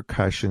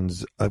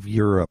repercussions of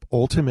Europe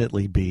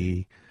ultimately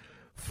be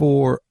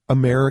for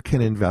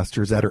American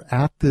investors that are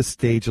at this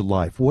stage of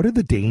life? What are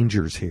the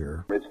dangers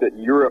here? It's that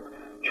Europe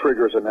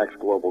triggers a next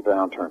global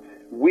downturn.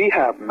 We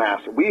have a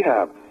massive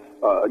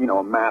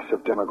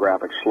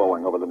demographic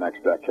slowing over the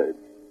next decade.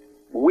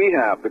 We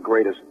have the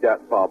greatest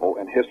debt bubble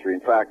in history. In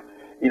fact,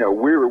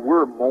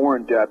 we're more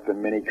in debt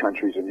than many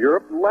countries in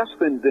Europe, less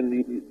than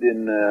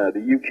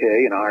the UK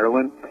and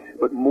Ireland,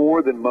 but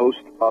more than most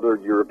other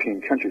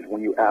European countries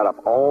when you add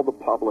up all the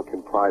public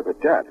and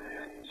private debt.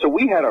 So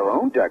we had our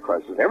own debt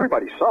crisis.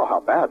 Everybody saw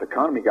how bad the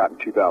economy got in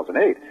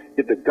 2008.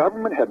 If the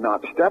government had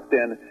not stepped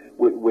in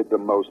with the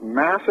most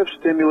massive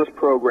stimulus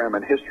program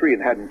in history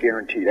and hadn't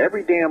guaranteed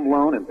every damn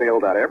loan and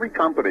bailed out every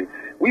company,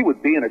 we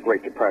would be in a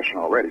Great Depression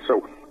already.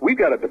 So we've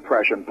got a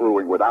depression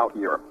brewing without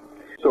Europe.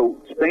 So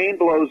Spain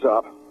blows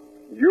up,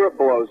 Europe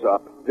blows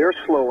up, their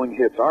slowing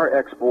hits our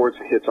exports,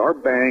 hits our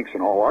banks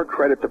and all our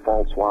credit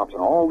default swaps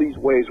and all these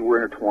ways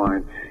we're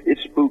intertwined. It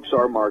spooks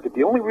our market.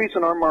 The only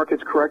reason our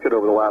market's corrected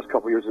over the last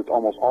couple of years, it's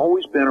almost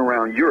always been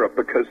around Europe,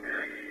 because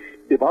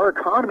if our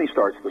economy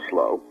starts to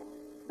slow,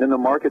 then the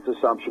market's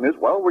assumption is,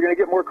 well, we're going to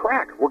get more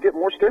crack, we'll get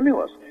more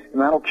stimulus, and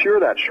that'll cure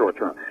that short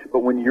term. But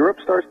when Europe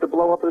starts to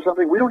blow up or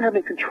something, we don't have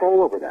any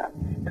control over that.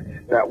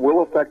 That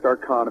will affect our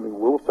economy,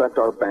 will affect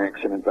our banks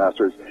and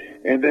investors,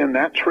 and then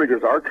that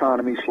triggers our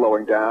economy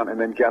slowing down,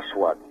 and then guess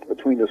what?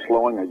 Between the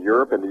slowing of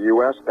Europe and the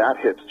U.S., that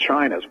hits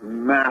China's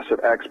massive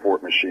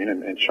export machine,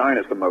 and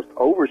China's the most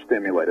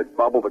overstimulated,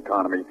 bubbled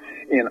economy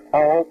in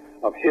all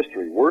of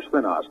history, worse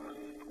than us,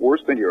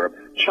 worse than Europe.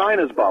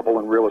 China's bubble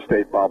and real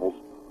estate bubbles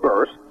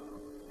burst,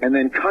 and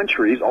then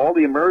countries, all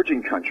the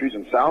emerging countries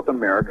in South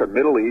America,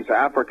 Middle East,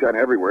 Africa, and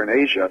everywhere in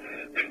Asia,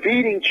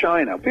 feeding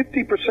China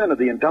 50% of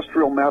the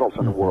industrial metals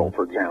in the world,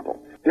 for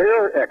example.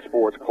 Their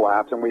exports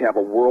collapse, and we have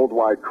a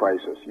worldwide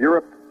crisis.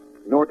 Europe,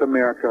 North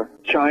America,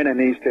 China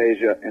and East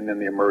Asia, and then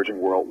the emerging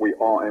world. We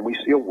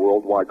see a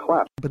worldwide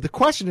collapse. But the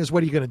question is,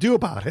 what are you going to do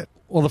about it?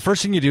 Well, the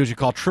first thing you do is you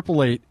call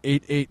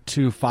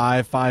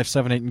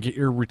 888-882-5578 and get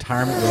your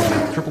retirement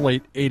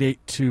roadmap.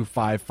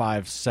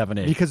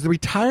 888-882-5578. Because the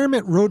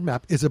retirement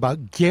roadmap is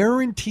about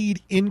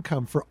guaranteed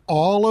income for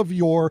all of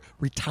your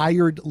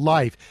retired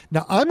life.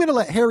 Now, I'm going to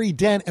let Harry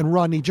Dent and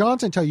Rodney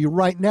Johnson tell you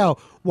right now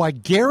why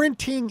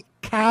guaranteeing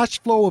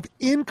cash flow of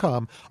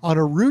income on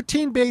a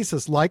routine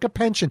basis, like a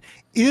pension,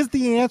 is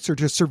the answer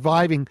to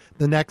surviving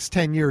the next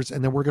 10 years.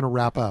 And then we're going to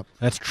wrap up.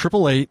 That's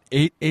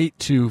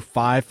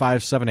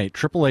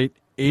 888-882-5578.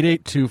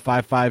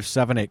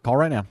 888-882-5578. Call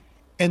right now.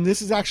 And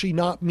this is actually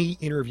not me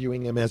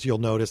interviewing him, as you'll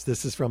notice.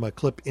 This is from a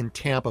clip in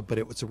Tampa, but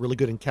it was a really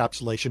good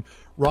encapsulation.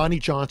 Ronnie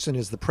Johnson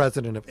is the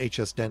president of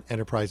HS Dent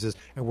Enterprises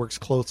and works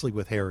closely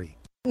with Harry.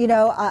 You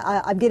know,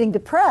 I'm getting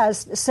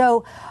depressed.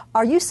 So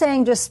are you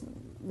saying just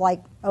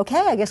like,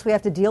 okay, I guess we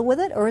have to deal with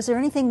it? Or is there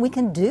anything we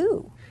can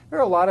do? There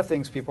are a lot of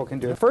things people can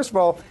do. First of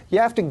all, you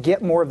have to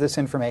get more of this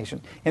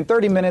information. In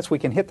 30 minutes, we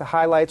can hit the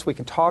highlights. We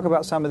can talk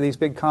about some of these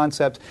big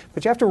concepts.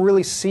 But you have to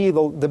really see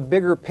the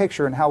bigger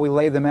picture and how we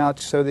lay them out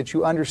so that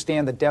you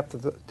understand the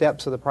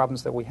depths of the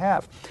problems that we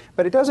have.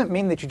 But it doesn't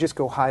mean that you just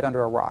go hide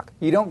under a rock.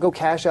 You don't go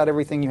cash out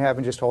everything you have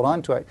and just hold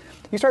on to it.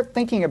 You start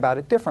thinking about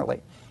it differently.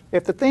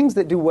 If the things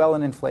that do well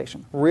in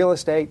inflation, real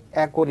estate,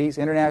 equities,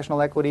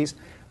 international equities,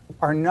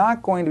 are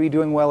not going to be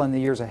doing well in the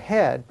years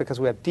ahead because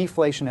we have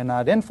deflation and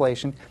not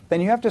inflation, then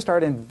you have to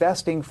start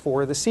investing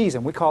for the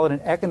season. We call it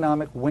an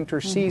economic winter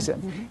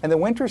season. And the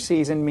winter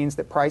season means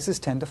that prices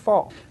tend to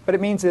fall. But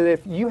it means that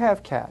if you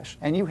have cash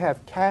and you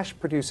have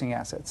cash-producing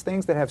assets,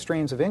 things that have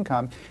streams of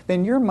income,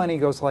 then your money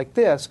goes like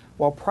this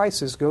while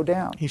prices go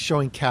down. He's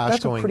showing cash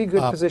That's going a pretty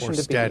good up position or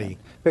to steady. be in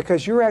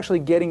because you're actually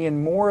getting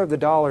in more of the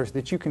dollars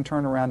that you can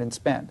turn around and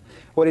spend.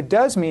 What it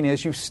does mean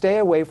is you stay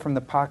away from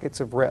the pockets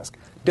of risk.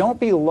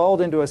 Don't be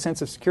lulled into a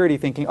sense of security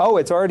thinking, oh,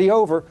 it's already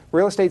over.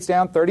 Real estate's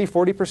down 30,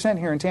 40%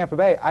 here in Tampa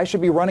Bay. I should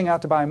be running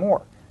out to buy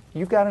more.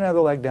 You've got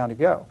another leg down to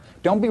go.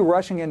 Don't be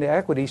rushing into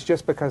equities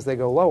just because they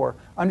go lower.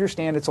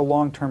 Understand it's a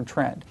long-term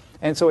trend.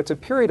 And so it's a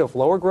period of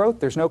lower growth.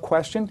 There's no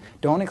question.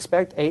 Don't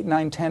expect 8,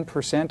 9,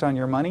 10% on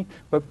your money,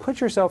 but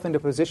put yourself into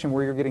a position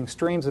where you're getting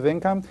streams of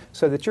income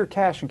so that your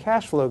cash and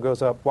cash flow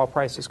goes up while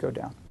prices go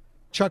down.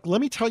 Chuck,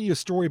 let me tell you a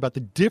story about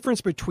the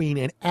difference between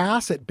an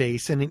asset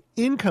base and an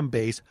income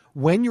base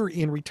when you're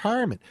in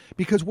retirement.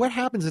 Because what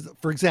happens is,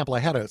 for example, I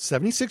had a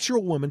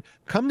 76-year-old woman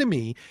come to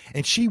me,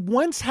 and she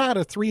once had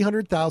a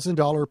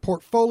 $300,000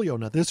 portfolio.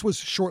 Now, this was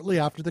shortly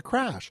after the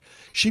crash.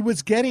 She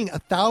was getting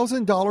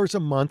 $1,000 a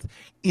month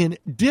in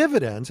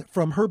dividends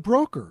from her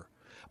broker.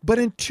 But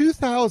in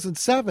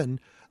 2007,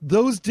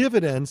 those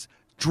dividends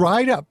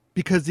dried up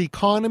because the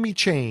economy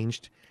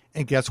changed,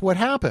 and guess what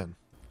happened?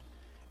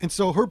 And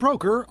so her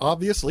broker,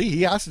 obviously,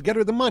 he has to get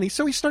her the money.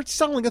 So he starts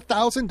selling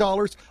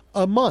 $1,000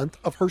 a month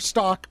of her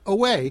stock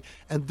away.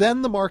 And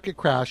then the market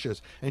crashes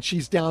and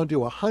she's down to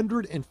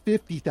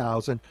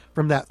 $150,000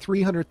 from that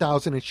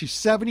 $300,000. And she's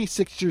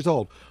 76 years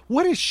old.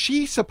 What is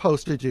she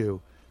supposed to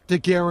do to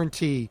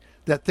guarantee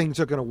that things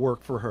are going to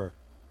work for her?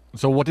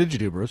 So what did you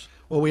do, Bruce?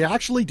 What we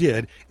actually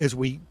did is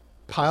we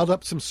piled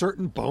up some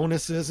certain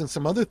bonuses and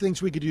some other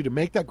things we could do to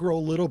make that grow a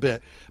little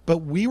bit. But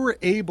we were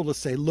able to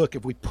say, look,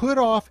 if we put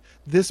off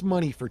this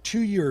money for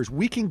 2 years,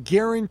 we can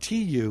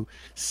guarantee you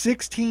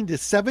 $16,000 to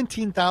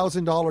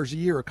 $17,000 a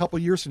year a couple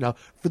years from now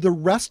for the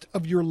rest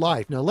of your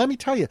life. Now, let me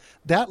tell you,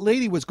 that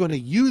lady was going to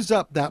use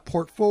up that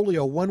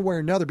portfolio one way or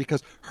another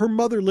because her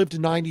mother lived to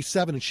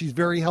 97 and she's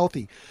very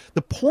healthy.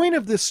 The point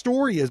of this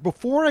story is,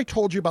 before I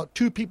told you about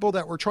two people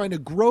that were trying to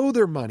grow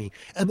their money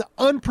and the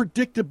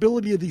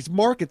unpredictability of these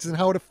markets and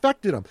how it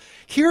affected them.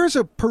 Here's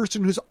a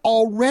person who's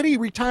already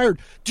retired.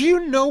 Do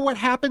you know what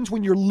happens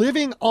when you're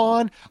living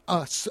on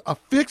a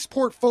fixed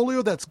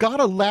portfolio that's got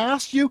to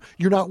last you?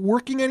 You're not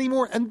working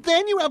anymore, and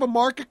then you have a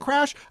market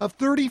crash of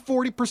 30,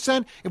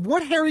 40%. If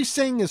what Harry's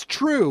saying is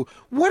true,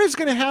 what is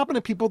going to happen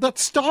to people that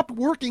stopped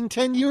working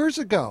 10 years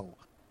ago?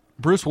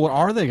 Bruce, what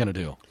are they going to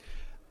do?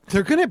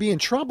 They're going to be in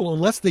trouble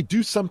unless they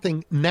do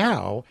something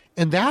now,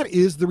 and that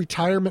is the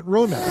retirement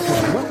roadmap.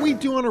 Because what we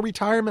do on a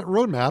retirement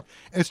roadmap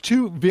is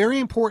two very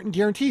important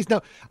guarantees.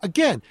 Now,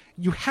 again,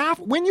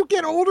 when you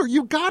get older,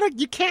 you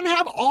can't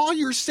have all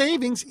your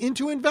savings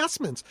into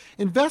investments.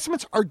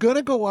 Investments are going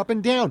to go up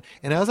and down.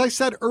 And as I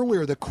said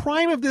earlier, the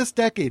crime of this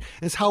decade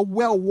is how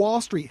well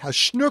Wall Street has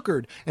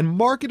snookered and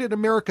marketed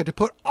America to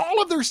put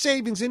all of their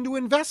savings into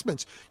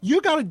investments.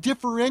 You got to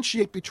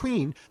differentiate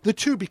between the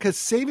two, because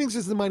savings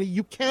is the money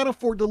you can't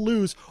afford to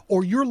lose,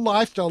 or your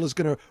lifestyle is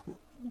going to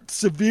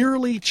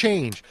severely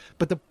change.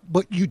 But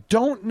what you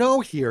don't know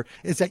here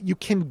is that you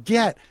can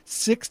get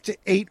 6 to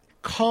 8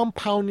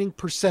 compounding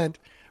percent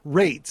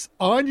rates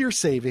on your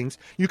savings.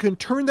 You can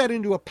turn that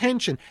into a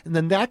pension, and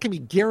then that can be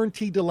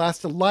guaranteed to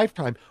last a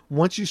lifetime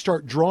once you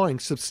start drawing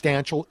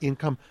substantial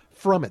income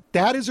from it.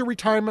 That is a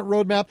retirement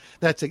roadmap.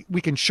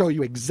 We can show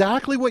you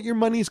exactly what your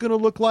money is going to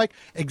look like,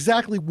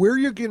 exactly where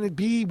you're going to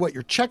be, what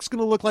your check's going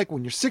to look like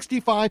when you're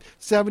 65,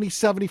 70,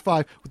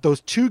 75, with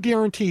those two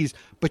guarantees.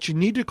 But you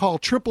need to call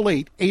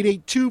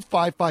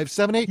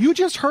 888-882-5578. You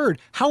just heard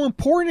how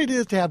important it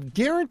is to have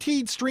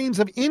guaranteed streams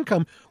of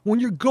income when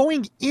you're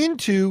going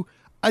into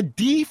a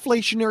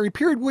deflationary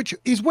period, which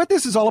is what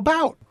this is all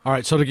about. All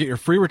right, so to get your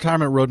free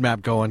retirement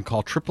roadmap going,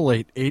 call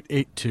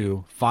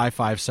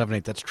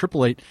 888-882-5578. That's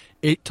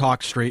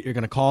 888-8-TALK-STRAIGHT. You're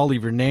going to call,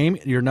 leave your name,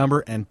 your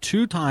number, and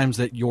 2 times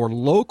that your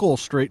local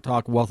Straight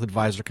Talk Wealth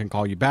advisor can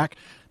call you back.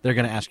 They're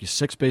going to ask you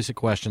 6 basic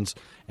questions,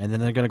 and then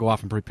they're going to go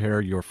off and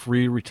prepare your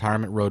free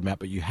retirement roadmap.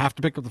 But you have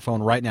to pick up the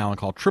phone right now and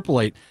call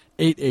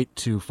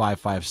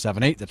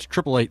 888-882-5578. That's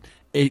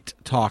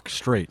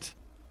 888-8-TALK-STRAIGHT.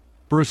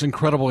 Bruce,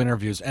 incredible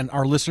interviews. And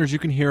our listeners, you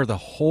can hear the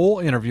whole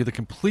interview, the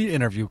complete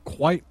interview,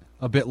 quite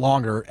a bit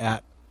longer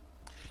at...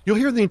 You'll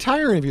hear the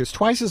entire interview. It's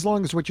twice as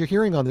long as what you're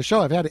hearing on the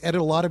show. I've had to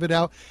edit a lot of it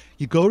out.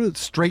 You go to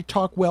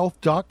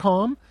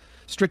straighttalkwealth.com,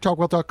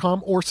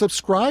 straighttalkwealth.com, or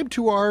subscribe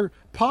to our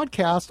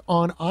podcast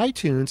on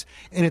iTunes,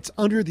 and it's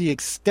under the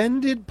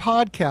extended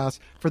podcast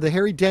for the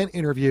Harry Dent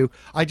interview.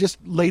 I just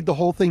laid the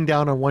whole thing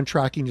down on one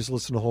track. You can just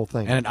listen to the whole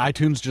thing. And in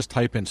iTunes, just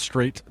type in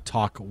Straight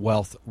Talk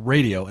Wealth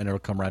Radio, and it'll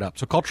come right up.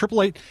 So call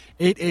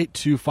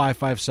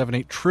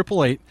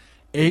 888-882-5578,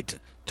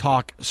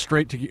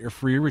 888-8-TALK-STRAIGHT to get your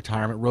free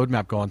retirement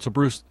roadmap going. So,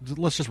 Bruce,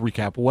 let's just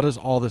recap. What does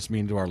all this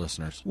mean to our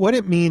listeners? What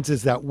it means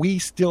is that we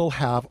still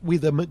have,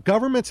 the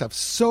governments have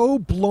so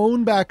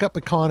blown back up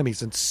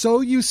economies and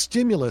so used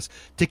stimulus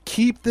to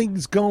keep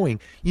things going.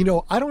 You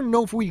know, I don't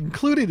know if we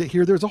included it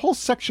here. There's a whole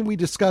section we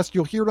discussed,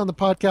 you'll hear it on the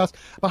podcast,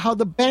 about how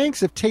the banks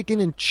have taken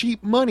in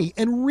cheap money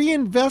and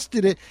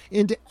reinvested it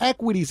into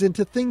equities,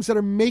 into things that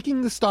are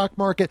making the stock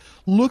market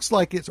looks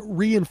like it's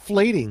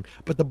reinflating.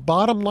 But the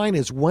bottom line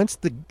is, once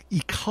the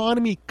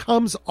economy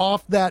comes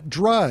off that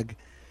drug,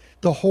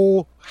 the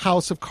whole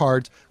house of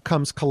cards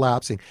comes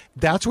collapsing.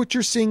 That's what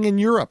you're seeing in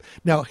Europe.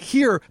 Now,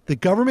 here, the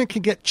government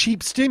can get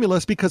cheap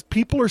stimulus because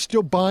people are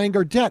still buying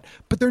our debt,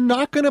 but they're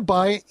not going to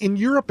buy it in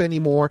Europe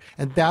anymore,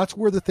 and that's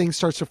where the thing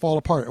starts to fall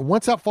apart. And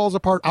once that falls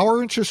apart,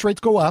 our interest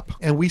rates go up,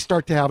 and we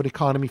start to have an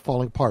economy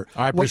falling apart.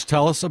 All right, Bruce,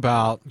 go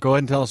ahead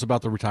and tell us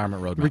about the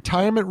retirement roadmap. The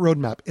retirement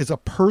roadmap is a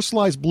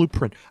personalized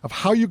blueprint of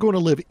how you're going to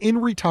live in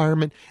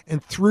retirement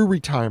and through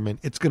retirement.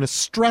 It's going to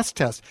stress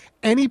test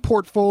any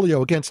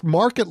portfolio against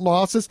market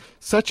losses,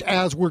 such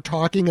as we're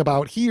talking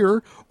about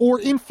here,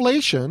 or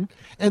inflation.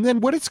 And then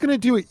what it's going to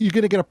do, you're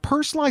going to get a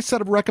personalized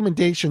set of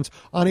recommendations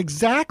on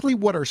exactly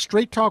what our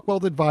Straight Talk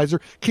Wealth advisor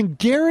can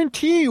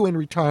guarantee you in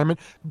retirement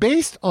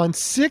based on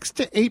 6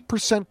 to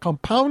 8%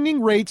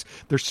 compounding rates.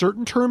 There's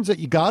certain terms that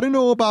you got to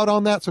know about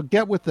on that, so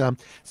get with them.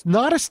 It's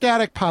not a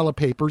static pile of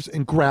papers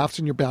and graphs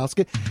in your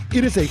basket.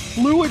 It is a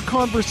fluid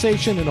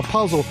conversation and a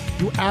puzzle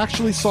you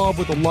actually solve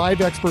with a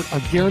live expert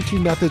on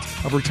guaranteed methods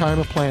of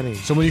retirement planning.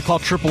 So when you call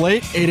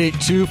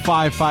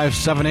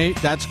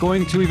 888-882-5578, that's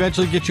going to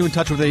eventually get you in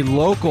touch with a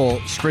local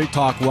Straight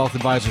Talk Wealth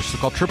advisor. So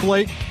call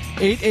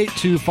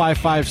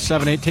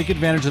 888-882-5578. Take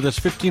advantage of this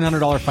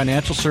 $1,500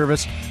 financial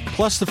service,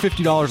 plus the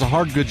 $50 of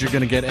hard goods you're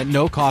going to get at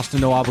no cost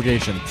and no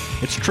obligation.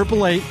 It's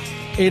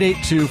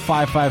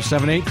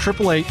 888-882-5578,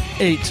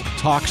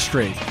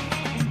 888-8-TALK-STRAIGHT.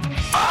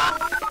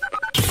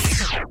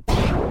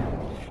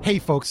 Hey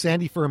folks,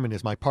 Sandy Furman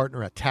is my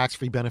partner at Tax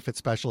Free Benefit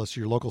Specialist,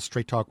 your local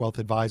Straight Talk Wealth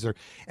advisor,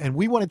 and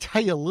we want to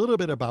tell you a little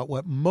bit about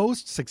what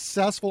most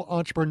successful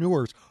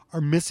entrepreneurs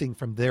are missing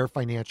from their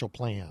financial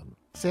plan.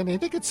 Sandy, I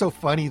think it's so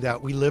funny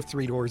that we live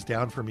 3 doors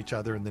down from each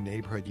other in the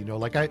neighborhood. You know,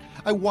 like I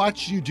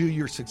watched you do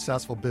your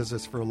successful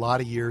business for a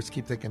lot of years,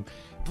 keep thinking,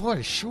 boy,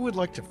 I sure would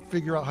like to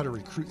figure out how to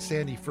recruit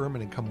Sandy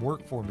Furman and come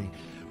work for me.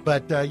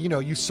 But,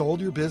 you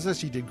sold your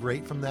business, you did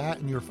great from that,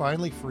 and you're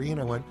finally free,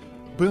 and I went,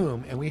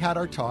 boom, and we had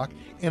our talk,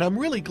 and I'm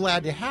really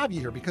glad to have you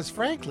here because,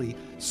 frankly,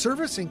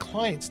 servicing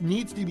clients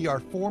needs to be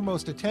our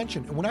foremost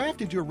attention. And when I have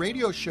to do a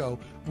radio show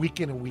week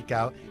in and week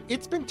out,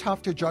 it's been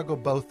tough to juggle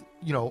both,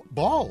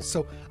 balls.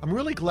 So I'm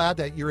really glad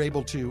that you're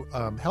able to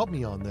help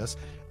me on this.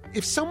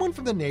 If someone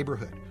from the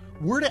neighborhood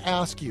were to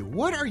ask you,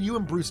 what are you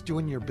and Bruce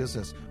doing in your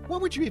business,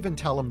 what would you even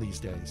tell them these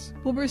days?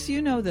 Well, Bruce,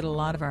 you know that a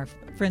lot of our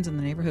friends in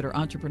the neighborhood are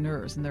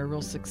entrepreneurs, and they're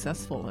real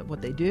successful at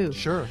what they do.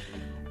 Sure.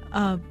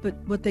 But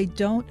what they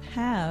don't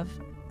have,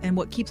 and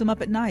what keeps them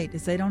up at night,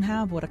 is they don't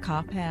have what a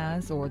cop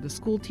has, or the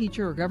school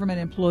teacher or government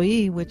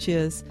employee, which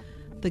is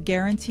the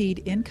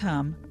guaranteed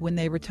income when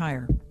they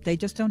retire. They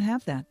just don't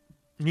have that.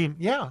 I mean,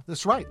 yeah,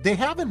 that's right. They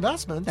have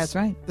investments. That's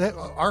right.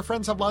 Our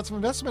friends have lots of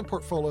investment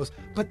portfolios,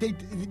 but they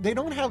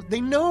don't have,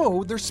 they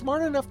know, they're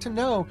smart enough to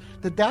know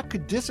that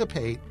could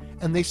dissipate,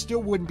 and they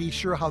still wouldn't be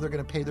sure how they're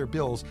going to pay their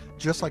bills,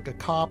 just like a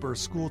cop or a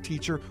school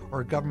teacher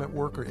or a government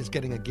worker is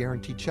getting a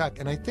guaranteed check.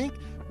 And I think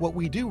what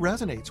we do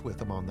resonates with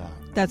them on that.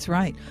 That's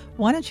right.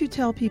 Why don't you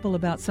tell people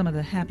about some of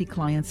the happy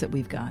clients that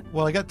we've got?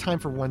 Well, I got time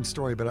for one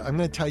story, but I'm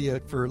going to tell you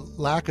for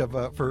lack of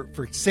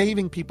for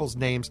saving people's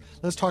names,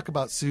 let's talk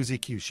about Susie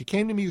Q. She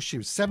came to me when she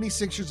was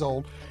 76 years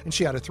old, and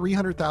she had a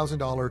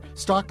 $300,000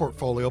 stock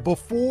portfolio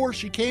before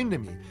she came to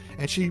me.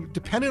 And she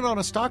depended on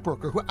a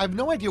stockbroker who I have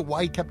no idea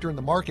why he kept her in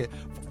the market,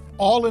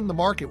 all in the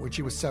market when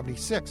she was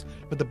 76.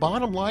 But the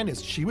bottom line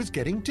is she was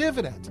getting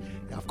dividends.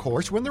 Now, of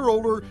course, when they're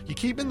older, you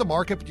keep in the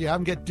market, but you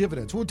haven't get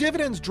dividends. Well,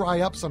 dividends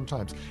dry up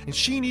sometimes. And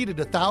she needed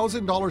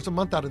 $1,000 a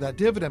month out of that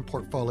dividend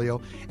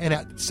portfolio. And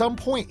at some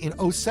point in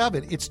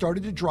 2007, it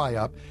started to dry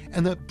up.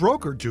 And the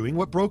broker, doing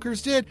what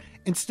brokers did,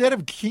 instead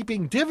of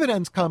keeping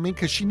dividends coming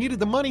because she needed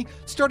the money,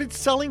 started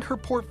selling her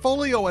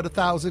portfolio at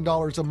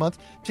 $1,000 a month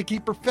to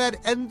keep her fed.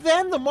 And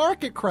then the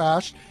market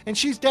crashed, and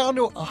she's down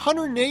to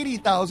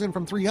 $180,000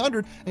 from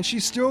 $300,000, and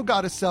she's still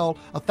got to sell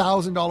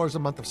 $1,000 a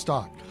month of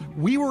stock.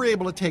 We were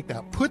able to take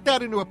that, put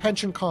that into a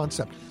pension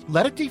concept,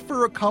 let it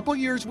defer a couple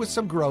years with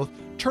some growth,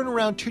 turn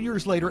around 2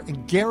 years later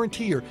and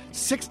guarantee her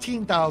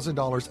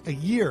 $16,000 a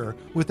year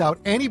without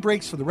any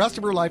breaks for the rest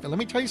of her life. And let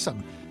me tell you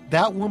something.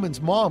 That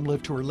woman's mom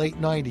lived to her late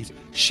 90s.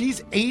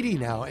 She's 80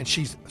 now, and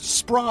she's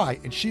spry,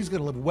 and she's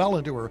going to live well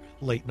into her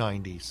late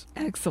 90s.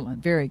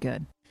 Excellent. Very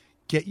good.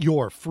 Get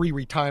your free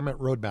retirement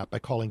roadmap by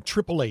calling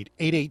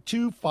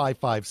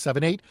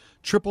 888-882-5578,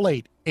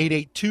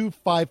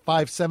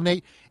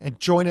 888-882-5578, and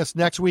join us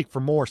next week for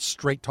more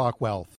Straight Talk Wealth.